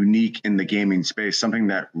 something unique in the gaming space, something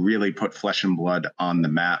that really put Flesh and Blood on the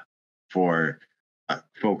map for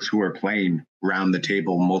folks who are playing round the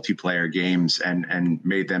table multiplayer games and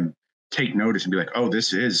made them take notice and be like, oh,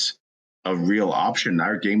 this is a real option.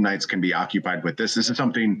 Our game nights can be occupied with this. This is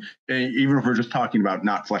something, even if we're just talking about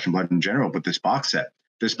not Flesh and Blood in general, but this box set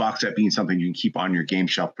being something you can keep on your game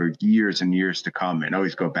shelf for years and years to come and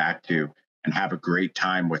always go back to and have a great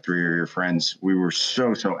time with 3 of your friends. We were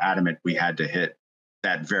so adamant we had to hit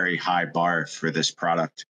that very high bar for this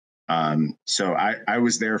product. So I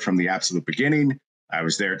was there from the absolute beginning. I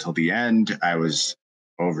was there till the end. I was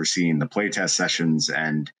overseeing the playtest sessions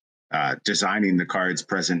and designing the cards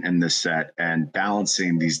present in this set and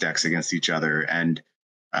balancing these decks against each other and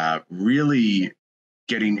really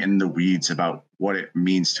getting in the weeds about what it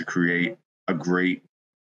means to create a great,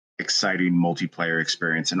 exciting multiplayer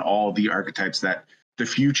experience and all the archetypes that the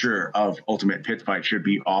future of Ultimate Pit Fight should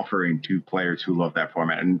be offering to players who love that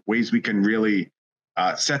format and ways we can really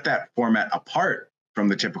set that format apart from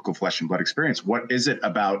the typical Flesh and Blood experience. What is it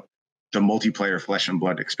about the multiplayer Flesh and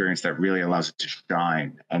Blood experience that really allows it to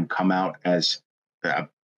shine and come out as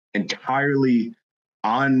entirely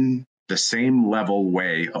on the same level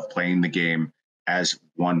way of playing the game as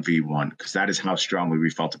 1v1? Because that is how strongly we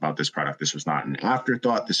felt about this product. This was not an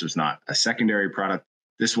afterthought. This was not a secondary product.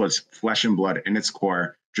 This was Flesh and Blood in its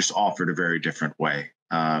core, just offered a very different way.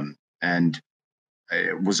 And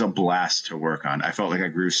it was a blast to work on. I felt like I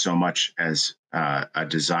grew so much as a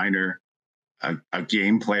designer, a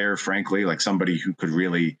game player, frankly, like somebody who could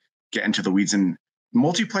really get into the weeds. And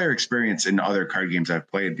multiplayer experience in other card games I've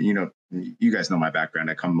played, you guys know my background.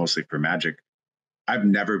 I come mostly from Magic. I've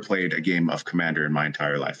never played a game of Commander in my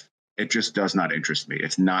entire life. It just does not interest me.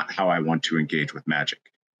 It's not how I want to engage with Magic.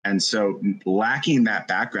 And so lacking that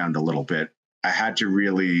background a little bit, I had to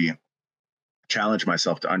really challenge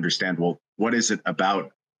myself to understand, well, what is it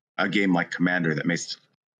about a game like Commander that makes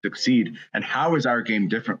succeed, and how is our game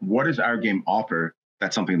different? What does our game offer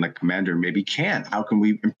that something like Commander maybe can't? How can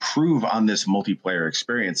we improve on this multiplayer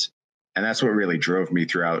experience? And that's what really drove me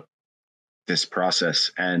throughout this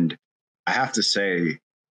process. And I have to say,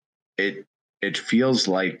 it feels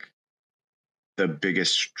like the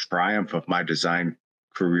biggest triumph of my design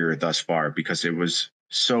career thus far, because it was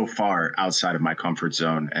so far outside of my comfort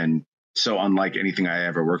zone and so unlike anything I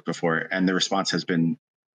ever worked before. And the response has been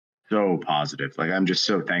so positive. Like, I'm just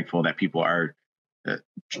so thankful that people are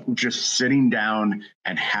just sitting down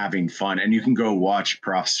and having fun. And you can go watch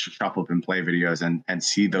profs shuffle up and play videos and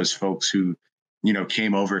see those folks who,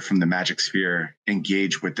 came over from the Magic sphere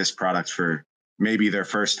engage with this product for maybe their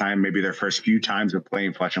first time, maybe their first few times of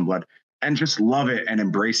playing Flesh and Blood, and just love it and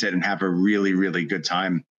embrace it and have a really, really good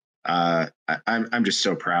time. I'm just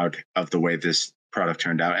so proud of the way this product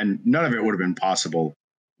turned out. And none of it would have been possible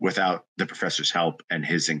without the professor's help and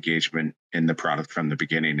his engagement in the product from the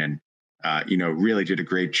beginning. And, really did a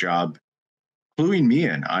great job cluing me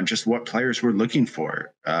in on just what players were looking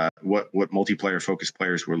for, what multiplayer focused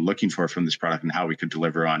players were looking for from this product and how we could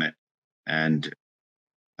deliver on it. And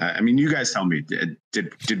you guys tell me,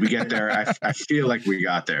 did we get there? I feel like we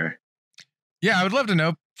got there. Yeah, I would love to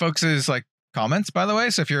know folks' comments, by the way.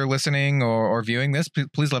 So if you're listening or viewing this,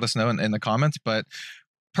 please let us know in the comments. But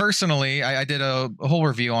personally, I did a whole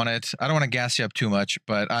review on it. I don't want to gas you up too much,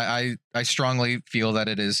 but I strongly feel that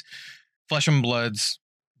it is Flesh and Blood's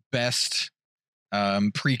best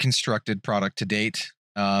pre-constructed product to date.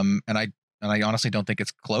 And I honestly don't think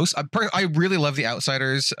it's close. I really love the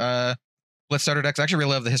Outsiders Blitz starter decks. I actually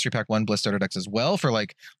really love the History Pack 1 Blitz starter decks as well for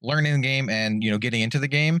learning the game and getting into the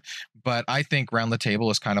game. But I think Round the Table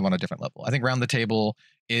is kind of on a different level. I think Round the Table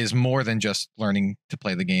is more than just learning to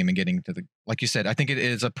play the game and getting to like you said, I think it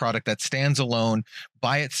is a product that stands alone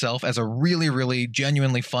by itself as a really, really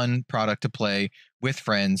genuinely fun product to play with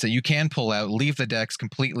friends that you can pull out, leave the decks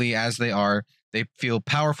completely as they are. They feel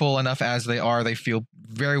powerful enough as they are. They feel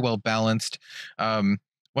very well balanced. One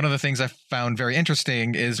of the things I found very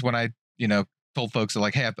interesting is when I told folks that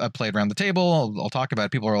like, hey, I played around the table. I'll talk about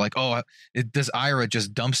it. People are like, oh, does Ira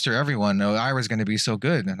just dumpster everyone? No, Ira's going to be so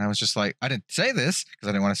good. And I was just like, I didn't say this because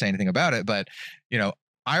I didn't want to say anything about it. But, you know,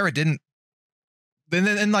 Ira didn't. Then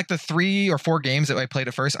in like the 3 or 4 games that I played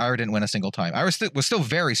at first, Ira didn't win a single time. Ira was still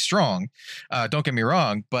very strong. Don't get me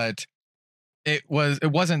wrong, but it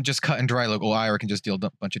wasn't just cut and dry like, oh, Ira can just deal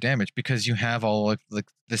a bunch of damage, because you have all of like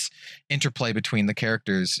this interplay between the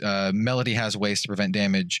characters. Melody has ways to prevent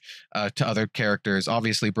damage to other characters.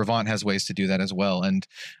 Obviously Brevant has ways to do that as well, and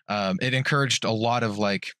it encouraged a lot of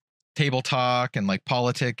like table talk and like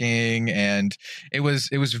politicking, and it was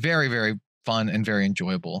very, very fun and very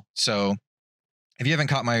enjoyable. So if you haven't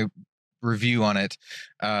caught my review on it,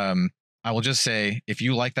 I will just say, if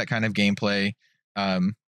you like that kind of gameplay,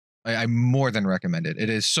 I more than recommend it. It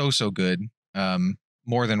is so good.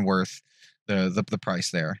 More than worth the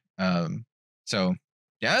price there. So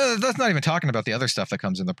yeah, that's not even talking about the other stuff that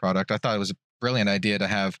comes in the product. I thought it was a brilliant idea to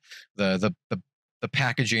have the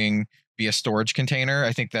packaging be a storage container.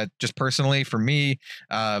 I think that just personally for me,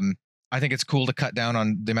 I think it's cool to cut down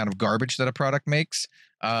on the amount of garbage that a product makes.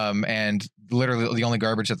 And literally the only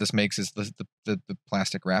garbage that this makes is the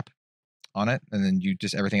plastic wrap on it, and then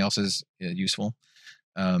everything else is useful.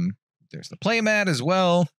 There's the playmat as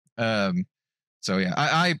well. So yeah,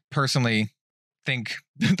 I personally think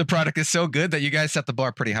the product is so good that you guys set the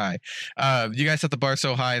bar pretty high. You guys set the bar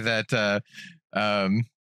so high that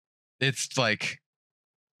it's like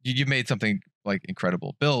you made something like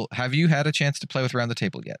incredible. Bill, have you had a chance to play with Around the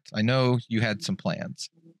Table yet? I know you had some plans.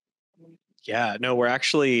 Yeah, no, we're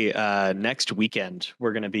actually next weekend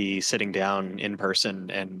we're going to be sitting down in person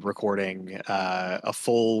and recording a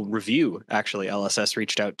full review. Actually, LSS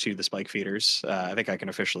reached out to the Spike Feeders. I think I can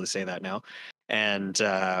officially say that now, and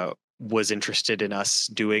was interested in us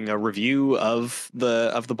doing a review of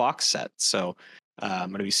the box set. So I'm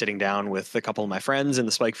going to be sitting down with a couple of my friends in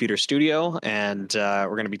the Spike Feeder studio, and we're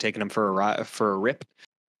going to be taking them for a rip.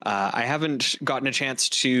 I haven't gotten a chance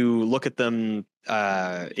to look at them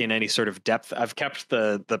in any sort of depth. I've kept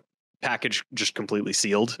the package just completely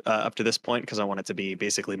sealed up to this point, because I want it to be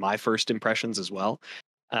basically my first impressions as well.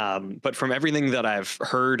 But from everything that I've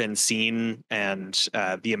heard and seen, and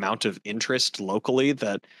the amount of interest locally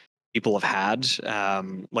that people have had,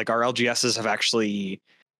 like our LGSs have actually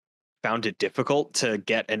found it difficult to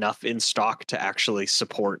get enough in stock to actually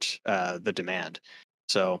support the demand.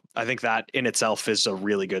 So I think that in itself is a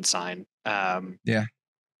really good sign. Yeah,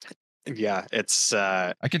 it's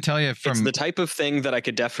I can tell you from it's the type of thing that I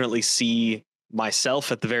could definitely see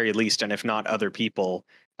myself at the very least, and if not other people,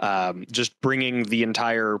 just bringing the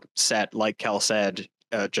entire set, like Kel said,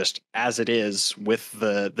 just as it is with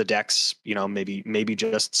the decks, you know, maybe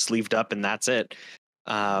just sleeved up and that's it.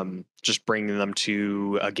 Just bringing them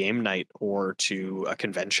to a game night or to a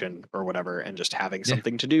convention or whatever, and just having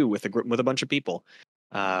something to do with a bunch of people.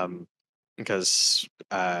 Because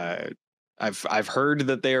I've heard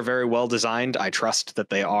that they are very well designed. I trust that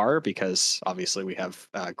they are, because obviously we have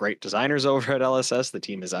great designers over at LSS. The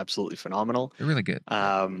team is absolutely phenomenal. They're really good.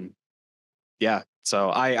 Yeah.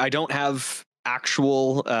 So I don't have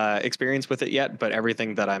actual experience with it yet, but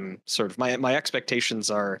everything that I'm sort of my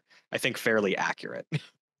expectations are, I think, fairly accurate.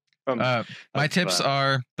 My tips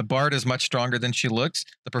are: the Bard is much stronger than she looks.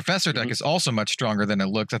 The Professor deck is also much stronger than it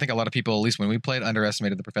looks. I think a lot of people, at least when we played,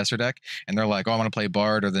 underestimated the Professor deck, and they're like, "Oh, I want to play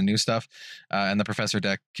Bard or the new stuff," and the Professor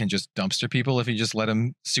deck can just dumpster people if you just let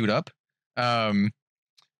him suit up. It's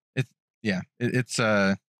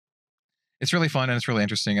really fun and it's really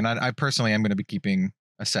interesting, and I personally am going to be keeping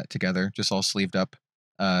a set together, just all sleeved up,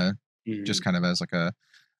 just kind of as like that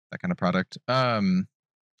kind of product.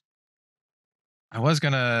 I was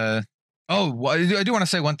gonna. Oh, I do want to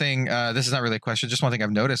say one thing. This is not really a question, just one thing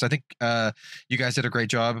I've noticed. I think you guys did a great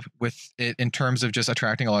job with it in terms of just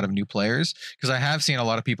attracting a lot of new players, because I have seen a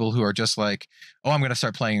lot of people who are just like, "Oh, I'm going to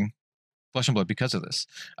start playing Flesh and Blood because of this."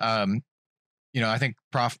 You know, I think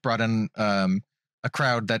Prof brought in a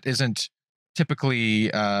crowd that isn't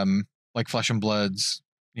typically like Flesh and Blood's,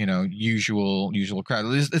 you know, usual crowd.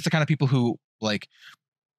 It's the kind of people who like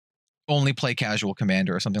only play casual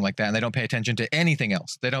Commander or something like that, and they don't pay attention to anything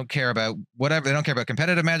else. They don't care about whatever. They don't care about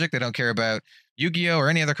competitive Magic. They don't care about Yu-Gi-Oh or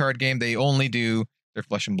any other card game. They only do their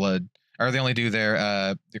Flesh and Blood, or they only do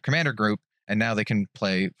their Commander group, and now they can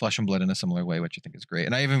play Flesh and Blood in a similar way, which I think is great.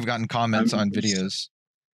 And I even gotten comments on videos.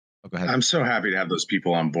 Oh, go ahead. I'm so happy to have those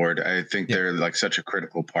people on board. I think they're like such a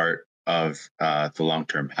critical part of the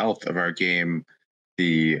long-term health of our game,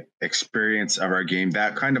 the experience of our game,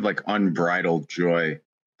 that kind of like unbridled joy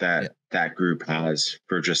that that group has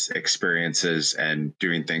for just experiences and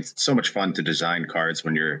doing things. It's so much fun to design cards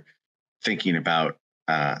when you're thinking about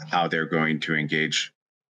how they're going to engage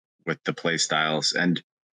with the play styles. And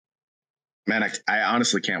man, I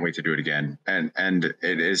honestly can't wait to do it again. And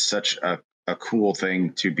it is such a cool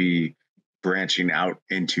thing to be branching out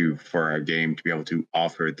into for our game, to be able to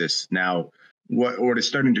offer this now, what is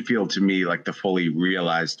starting to feel to me like the fully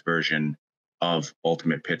realized version of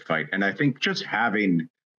Ultimate Pit Fight. And I think just having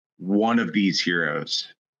one of these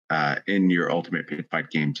heroes in your Ultimate Pit Fight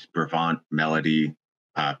games, Brevant, Melody,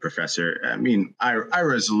 Professor. I mean,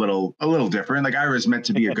 Ira is a little different. Like Ira is meant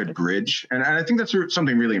to be a good bridge, and I think that's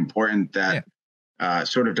something really important that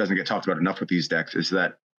sort of doesn't get talked about enough with these decks, is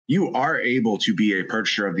that you are able to be a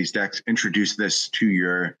purchaser of these decks, introduce this to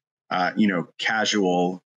your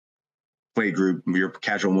casual play group, your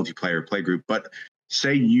casual multiplayer play group. But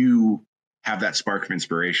say you have that spark of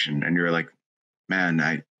inspiration and you're like, man,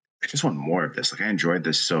 I just want more of this. Like I enjoyed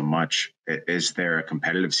this so much. Is there a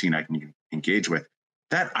competitive scene I can engage with?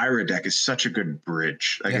 That Ira deck is such a good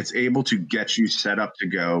bridge. Like it's able to get you set up to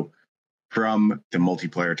go from the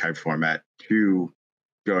multiplayer type format to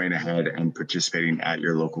going ahead and participating at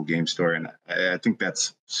your local game store. And I think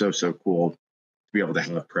that's so cool to be able to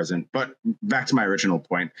have present. But back to my original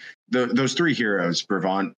point, those three heroes,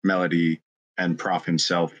 Brevant, Melody, and Prof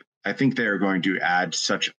himself, I think they're going to add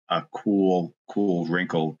such a cool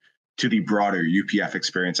wrinkle to the broader UPF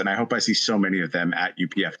experience. And I hope I see so many of them at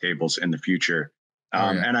UPF tables in the future.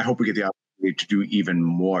 And I hope we get the opportunity to do even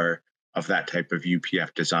more of that type of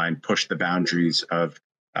UPF design, push the boundaries of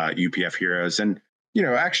UPF heroes. And,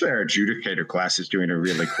 actually our adjudicator class is doing a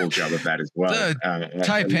really cool job of that as well.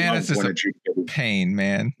 Tyquaius is a pain,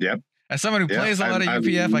 man. Yep. As someone who plays a lot of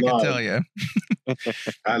UPF, I can tell you.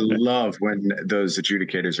 I love when those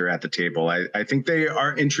adjudicators are at the table. I think they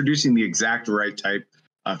are introducing the exact right type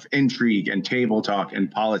of intrigue and table talk and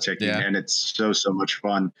politicking, and it's so much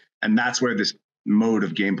fun. And that's where this mode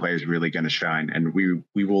of gameplay is really going to shine, and we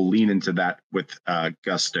will lean into that with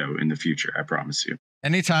gusto in the future. I promise you.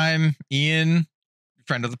 Anytime Ian,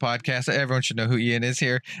 friend of the podcast, everyone should know who Ian is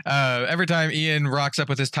here. Every time Ian rocks up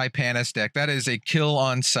with his Tyquaius deck, that is a kill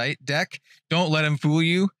on sight deck. Don't let him fool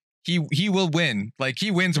you. He will win. Like he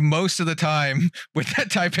wins most of the time with that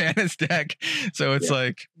Tyquaius deck. So it's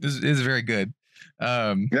like this is very good.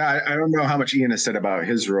 I don't know how much Ian has said about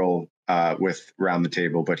his role with Round the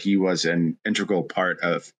Table, but he was an integral part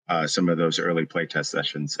of some of those early playtest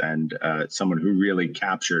sessions, and someone who really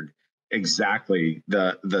captured exactly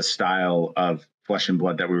the style of Flesh and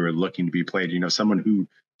Blood that we were looking to be played. Someone who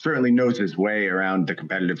certainly knows his way around the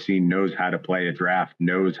competitive scene, knows how to play a draft,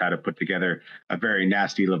 knows how to put together a very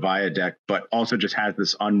nasty Leviathan deck, but also just has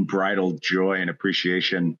this unbridled joy and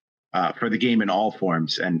appreciation for the game in all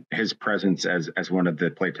forms. And his presence as one of the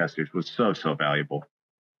playtesters was so valuable.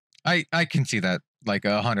 I can see that like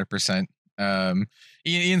 100%.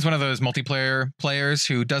 Ian's one of those multiplayer players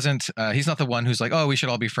who doesn't, he's not the one who's like, oh, we should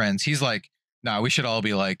all be friends. He's like, nah, we should all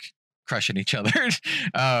be like crushing each other.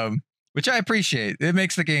 Which I appreciate. It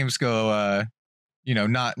makes the games go,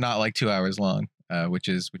 not like 2 hours long, which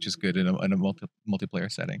is good in a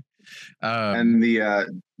multiplayer setting. And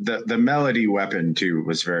the Melody weapon too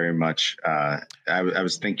was very much. I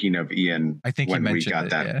was thinking of Ian. I think when we got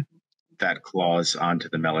that clause onto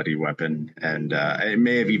the Melody weapon, and it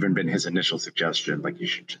may have even been his initial suggestion, like you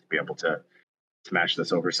should just be able to smash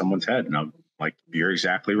this over someone's head. And I'm like, you're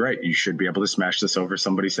exactly right. You should be able to smash this over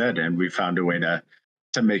somebody's head, and we found a way to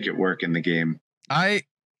make it work in the game.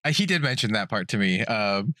 He did mention that part to me,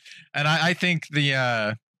 and I think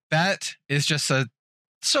that is just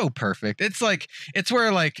so perfect. It's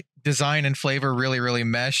where like design and flavor really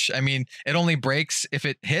mesh. I mean, it only breaks if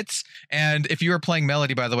it hits. And if you are playing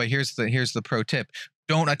Melody, by the way, here's the pro tip: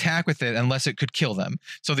 don't attack with it unless it could kill them.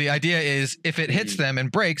 So the idea is if it hits them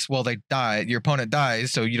and breaks, well, they die. Your opponent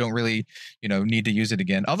dies, so you don't really need to use it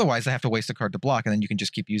again. Otherwise, they have to waste a card to block, and then you can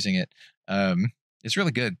just keep using it. It's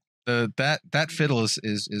really good. That fiddle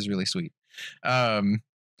is really sweet.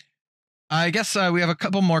 I guess we have a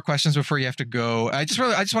couple more questions before you have to go. I just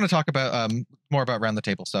want to talk about more about Round the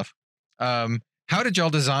Table stuff. How did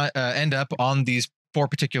y'all end up on these 4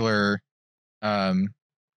 particular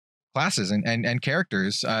classes and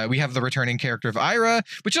characters? We have the returning character of Ira,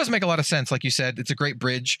 which does make a lot of sense. Like you said, it's a great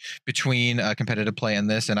bridge between competitive play and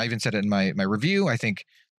this. And I even said it in my review. I think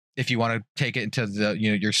if you want to take it into the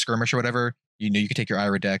your skirmish or whatever, you can take your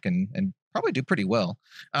Ira deck and probably do pretty well.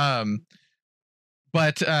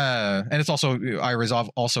 But and it's also Ira is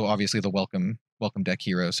also obviously the welcome deck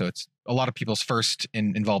hero, so it's a lot of people's first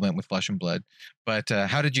involvement with Flesh and Blood. But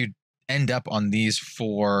how did you end up on these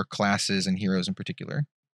 4 classes and heroes in particular?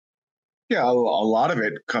 Yeah, a lot of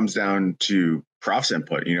it comes down to Prof's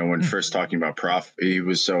input. When first talking about Prof, he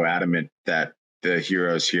was so adamant that the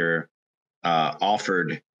heroes here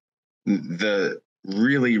offered the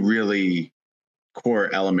really, really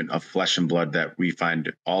core element of Flesh and Blood that we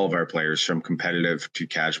find all of our players, from competitive to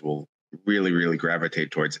casual, really, really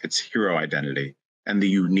gravitate towards. It's hero identity and the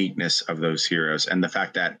uniqueness of those heroes, and the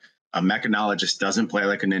fact that a mechanologist doesn't play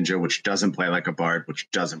like a ninja, which doesn't play like a bard, which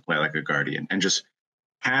doesn't play like a guardian, and just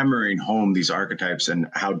hammering home these archetypes and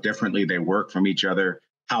how differently they work from each other,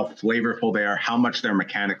 how flavorful they are, how much their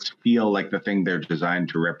mechanics feel like the thing they're designed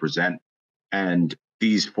to represent. And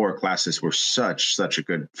these 4 classes were such a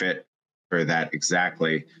good fit for that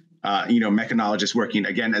exactly. Mechanologist working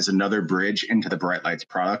again as another bridge into the Bright Lights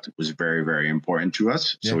product was very, very important to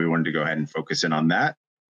us. Yeah. So we wanted to go ahead and focus in on that.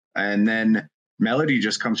 And then Melody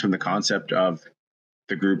just comes from the concept of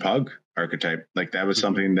the group hug archetype. Like, that was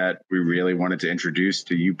something that we really wanted to introduce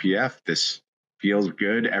to UPF. This feels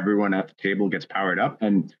good. Everyone at the table gets powered up,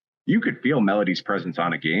 and you could feel Melody's presence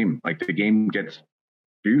on a game. Like, the game gets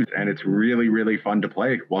juiced, and it's really, really fun to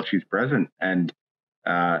play while she's present. And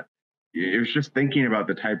it was just thinking about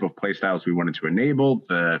the type of play styles we wanted to enable,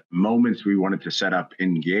 the moments we wanted to set up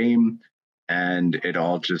in game, and it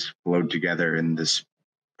all just flowed together in this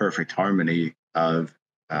perfect harmony of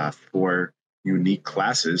 4 unique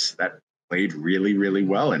classes that played really, really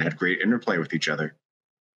well and had great interplay with each other.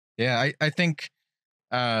 Yeah, I think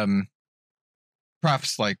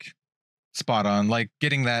Prof's like spot on. Like,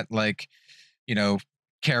 getting that, like,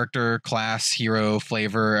 character, class, hero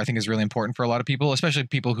flavor, I think is really important for a lot of people, especially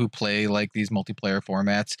people who play like these multiplayer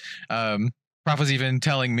formats. Prof was even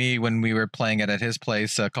telling me when we were playing it at his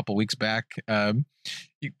place a couple weeks back, kind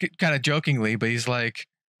of jokingly, but he's like,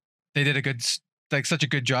 they did such a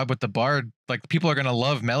good job with the bard. Like, people are going to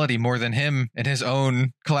love Melody more than him and his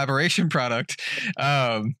own collaboration product.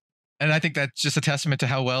 And I think that's just a testament to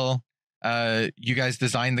how well you guys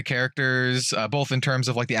designed the characters, both in terms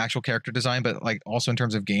of like the actual character design, but like also in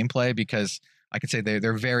terms of gameplay, because I could say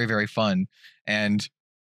they're very, very fun. And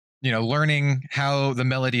learning how the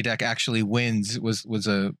Melody deck actually wins was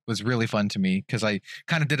really fun to me, because I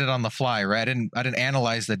kind of did it on the fly, right? I didn't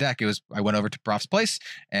analyze the deck. I went over to Prof's place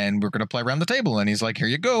and we're gonna play around the table, and he's like, "Here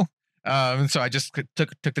you go." So I just took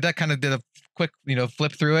the deck, kind of did a quick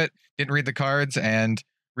flip through it, didn't read the cards, and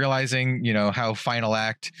realizing how Final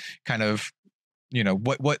Act kind of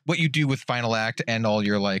what you do with Final Act and all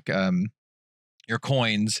your like your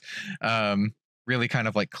coins really kind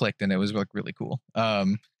of like clicked, and it was like really cool.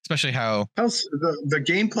 Especially how the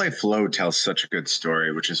gameplay flow tells such a good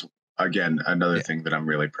story, which is again another thing that I'm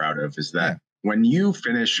really proud of, is that when you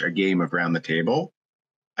finish a game of Round the Table,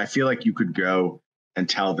 I feel like you could go and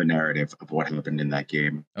tell the narrative of what happened in that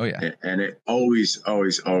game. Oh yeah. And it always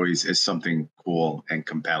is something cool and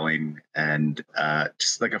compelling and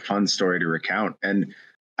just like a fun story to recount. And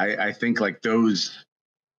I think like that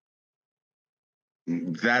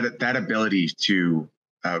ability to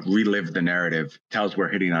relive the narrative tells we're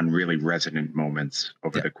hitting on really resonant moments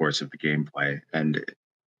over the course of the gameplay. And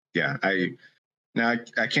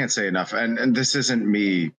I can't say enough. And this isn't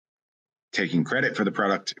me taking credit for the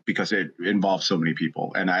product, because it involves so many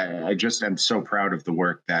people. And I just am so proud of the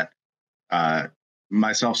work that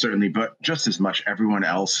myself certainly, but just as much everyone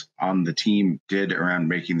else on the team did around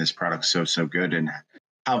making this product so good, and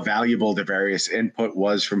how valuable the various input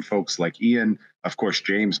was from folks like Ian, of course,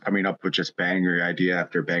 James coming up with just banger idea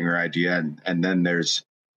after banger idea. And then there's,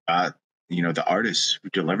 the artists who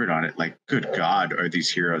delivered on it. Like, good God, are these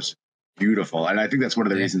heroes beautiful. And I think that's one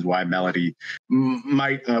of the reasons why Melody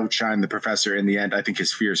might outshine the Professor in the end. I think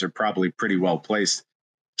his fears are probably pretty well placed.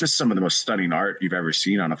 Just some of the most stunning art you've ever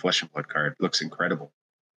seen on a Flesh and Blood card. It looks incredible.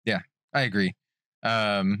 Yeah, I agree.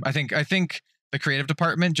 I think the creative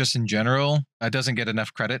department, just in general, doesn't get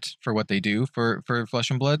enough credit for what they do for Flesh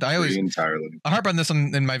and Blood. I harp on this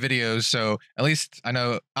in my videos, so at least I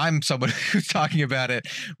know I'm someone who's talking about it.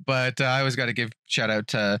 But I always got to give shout out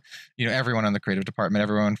to everyone on the creative department,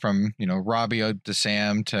 everyone from Robbie to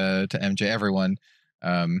Sam to MJ. Everyone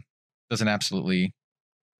does an absolutely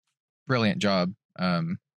brilliant job.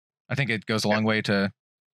 I think it goes a long way to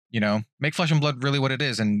make Flesh and Blood really what it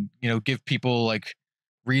is, and give people like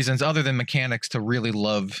reasons other than mechanics to really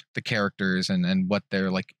love the characters and what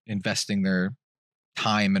they're like investing their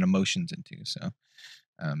time and emotions into. So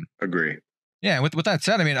agree. Yeah, with that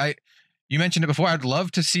said, I mean, you mentioned it before, I'd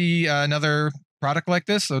love to see another product like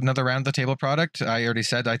this, another Round the Table product. I already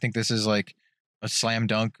said I think this is like a slam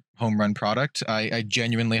dunk home run product. I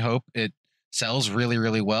genuinely hope it sells really,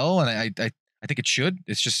 really well, and I think it should.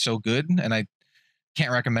 It's just so good, and I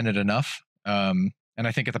can't recommend it enough. And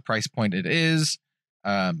I think at the price point it is,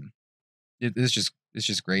 it's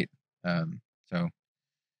just great. So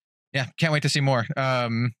yeah, can't wait to see more.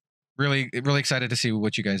 really excited to see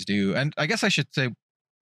what you guys do. And I guess I should say,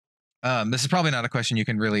 this is probably not a question you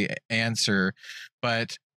can really answer,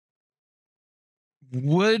 but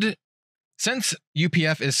since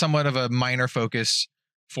UPF is somewhat of a minor focus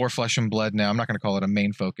for Flesh and Blood now, I'm not going to call it a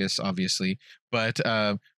main focus, obviously, but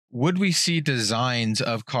would we see designs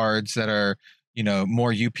of cards that are,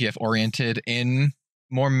 more UPF oriented in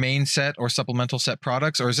more main set or supplemental set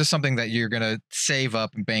products? Or is this something that you're going to save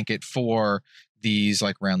up and bank it for these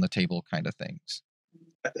like round the table kind of things?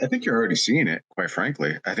 I think you're already seeing it, quite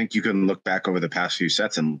frankly. I think you can look back over the past few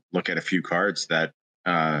sets and look at a few cards that,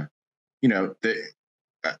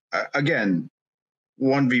 again,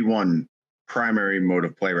 1v1 primary mode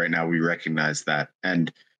of play right now, we recognize that.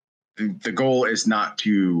 And the goal is not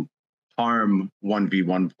to harm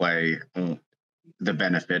 1v1 play the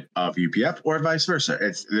benefit of UPF or vice versa.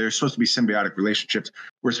 There's supposed to be symbiotic relationships.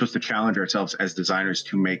 We're supposed to challenge ourselves as designers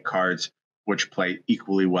to make cards which play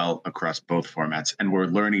equally well across both formats. And we're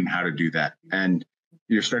learning how to do that. And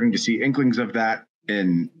you're starting to see inklings of that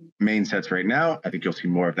in main sets right now. I think you'll see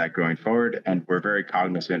more of that going forward. And we're very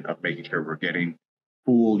cognizant of making sure we're getting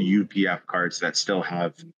full UPF cards that still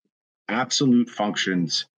have absolute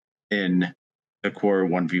functions in the core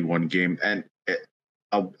 1v1 game. And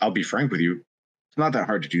I'll be frank with you, it's not that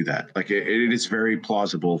hard to do that. Like it is very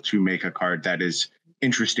plausible to make a card that is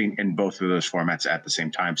interesting in both of those formats at the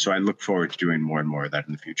same time. So I look forward to doing more and more of that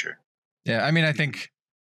in the future. Yeah, I mean,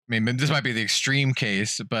 this might be the extreme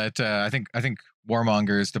case, but I think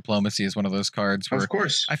Warmonger's Diplomacy is one of those cards where, of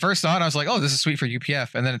course, I first thought, I was like, oh, this is sweet for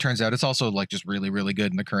UPF, and then it turns out it's also like just really, really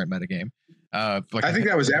good in the current metagame. I think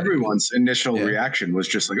that was everyone's initial reaction, was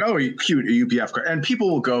just like, oh, cute, a UPF card. And people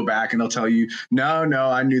will go back and they'll tell you, no,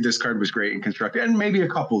 I knew this card was great and constructed. And maybe a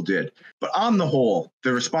couple did. But on the whole,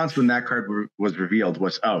 the response when that card was revealed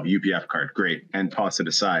was, oh, UPF card, great, and toss it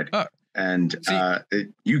aside.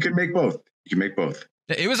 You can make both. You can make both.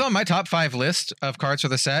 It was on my top 5 list of cards for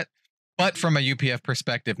the set, but from a UPF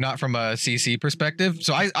perspective, not from a CC perspective.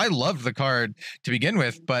 So I loved the card to begin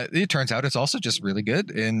with, but it turns out it's also just really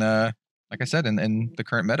good in like I said, in the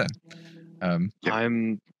current meta.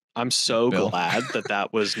 I'm so glad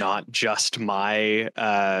that was not just my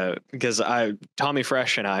because Tommy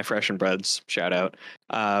Fresh and I, Fresh and Breads, shout out.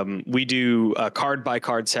 We do a card by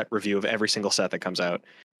card set review of every single set that comes out.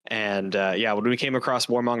 And when we came across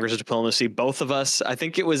Warmonger's Diplomacy, both of us, I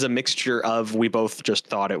think it was a mixture of, we both just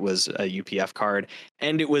thought it was a UPF card,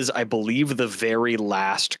 and it was, I believe, the very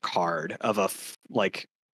last card of a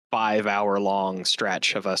 5-hour long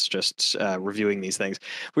stretch of us just reviewing these things.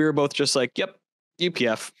 We were both just like, yep,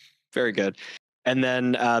 UPF, very good. And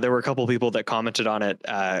then there were a couple people that commented on it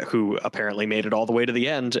who apparently made it all the way to the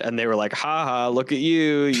end, and they were like, haha, look at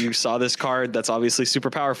you. You saw this card that's obviously super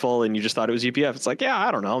powerful and you just thought it was UPF. It's like, yeah,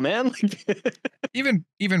 I don't know, man. even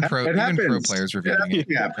pro players reviewing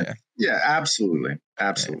it. Yeah, absolutely.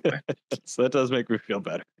 So that does make me feel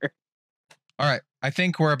better. All right. I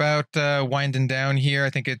think we're about winding down here.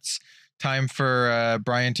 I think it's time for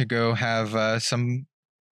Bryan to go have some,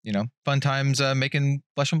 fun times making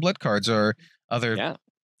Flesh and Blood cards or other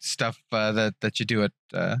stuff that you do at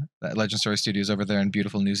Legend Story Studios over there in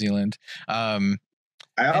beautiful New Zealand. I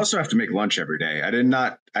also have to make lunch every day. I did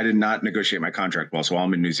not negotiate my contract well, so while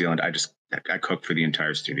I'm in New Zealand, I cook for the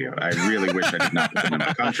entire studio. I really wish I did not put them in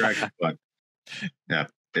my contract, but yeah,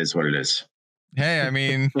 it is what it is. Hey, I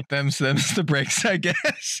mean, them's the breaks, I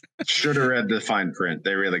guess. Should have read the fine print.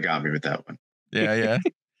 They really got me with that one. Yeah.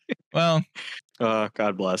 Well,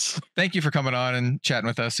 God bless. Thank you for coming on and chatting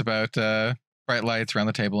with us about Bright Lights, Around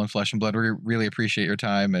the Table, and Flesh and Blood. We really appreciate your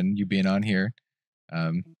time and you being on here.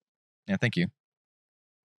 Thank you.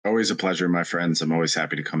 Always a pleasure, my friends. I'm always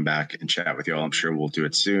happy to come back and chat with you all. I'm sure we'll do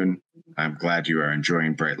it soon. I'm glad you are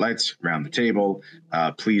enjoying Bright Lights, Around the Table.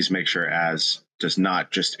 Please make sure Az does not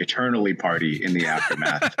just eternally party in the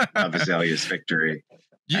aftermath of Azalea's victory,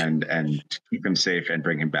 and keep him safe and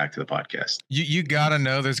bring him back to the podcast. You gotta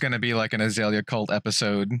know there's gonna be like an Azalea cult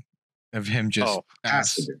episode of him just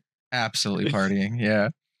absolutely partying. Yeah.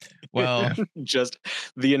 Well, just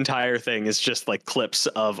the entire thing is just like clips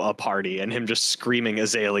of a party and him just screaming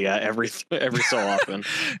Azalea every so often.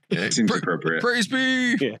 It seems appropriate. Praise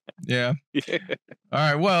be. Yeah. All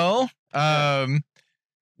right. Well,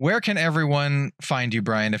 where can everyone find you,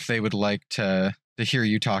 Bryan, if they would like to hear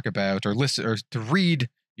you talk about or listen or to read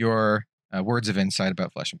your words of insight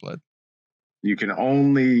about Flesh and Blood? You can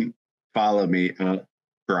only follow me at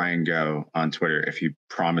Bryan Go on Twitter if you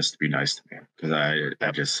promise to be nice to me, because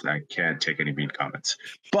I can't take any mean comments.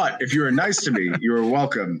 But if you are nice to me, you are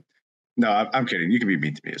welcome. No, I'm kidding. You can be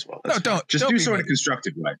mean to me as well. That's don't do so in a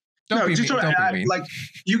constructive way. Don't be mean. Like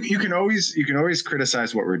you can always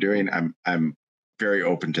criticize what we're doing. I'm very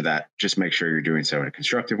open to that. Just make sure you're doing so in a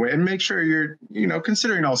constructive way, and make sure you're,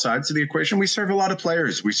 considering all sides of the equation. We serve a lot of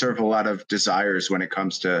players. We serve a lot of desires when it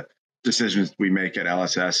comes to decisions we make at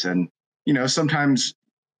LSS. And, sometimes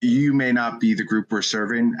you may not be the group we're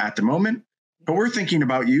serving at the moment, but we're thinking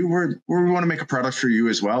about you. We want to make a product for you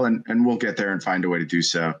as well. And we'll get there and find a way to do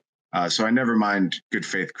so. So I never mind good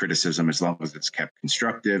faith criticism as long as it's kept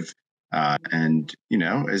constructive. And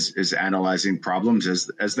is analyzing problems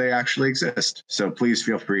as they actually exist. So please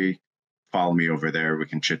feel free, follow me over there. We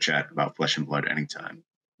can chit chat about Flesh and Blood anytime.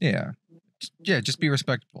 Yeah, just be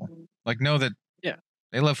respectful. Like, know that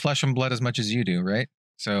they love Flesh and Blood as much as you do, right?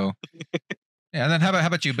 So yeah. And then how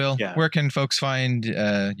about you, Bill? Yeah. Where can folks find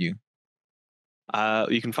you?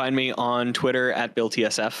 You can find me on Twitter at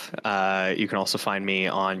BillTSF. You can also find me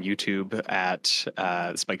on YouTube at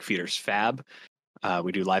Spike Feeder's Fab.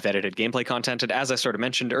 We do live edited gameplay content. And as I sort of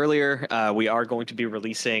mentioned earlier, we are going to be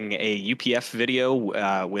releasing a UPF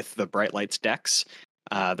video with the Bright Lights decks,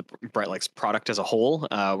 the Bright Lights product as a whole.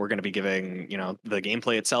 We're going to be giving, the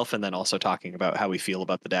gameplay itself, and then also talking about how we feel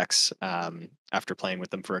about the decks after playing with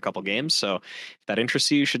them for a couple games. So if that interests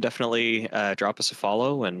you, you should definitely drop us a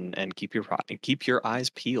follow and keep your eyes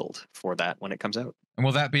peeled for that when it comes out. And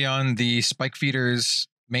will that be on the Spike Feeders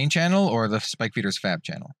main channel or the Spike Feeders Fab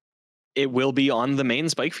channel? It will be on the main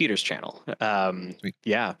Spike Feeders channel.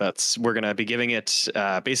 Yeah, we're going to be giving it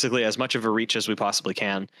basically as much of a reach as we possibly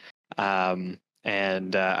can.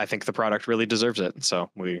 And I think the product really deserves it. So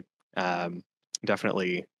we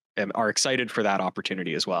definitely are excited for that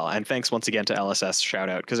opportunity as well. And thanks once again to LSS, shout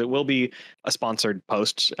out, because it will be a sponsored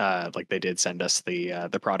post. Like they did send us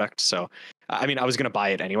the product. So, I mean, I was going to buy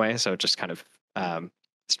it anyway. So it just kind of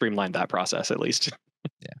streamlined that process at least.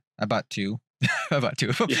 Yeah, I bought two. About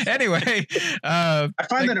two. Yeah. Anyway, I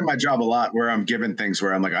find that in my job a lot, where I'm given things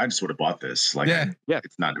where I'm like, I just would have bought this. Like,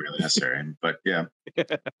 it's not really necessary. But yeah,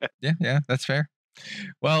 yeah, that's fair.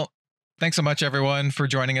 Well, thanks so much, everyone, for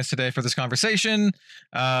joining us today for this conversation.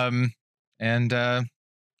 And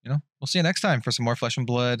we'll see you next time for some more Flesh and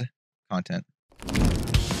Blood content.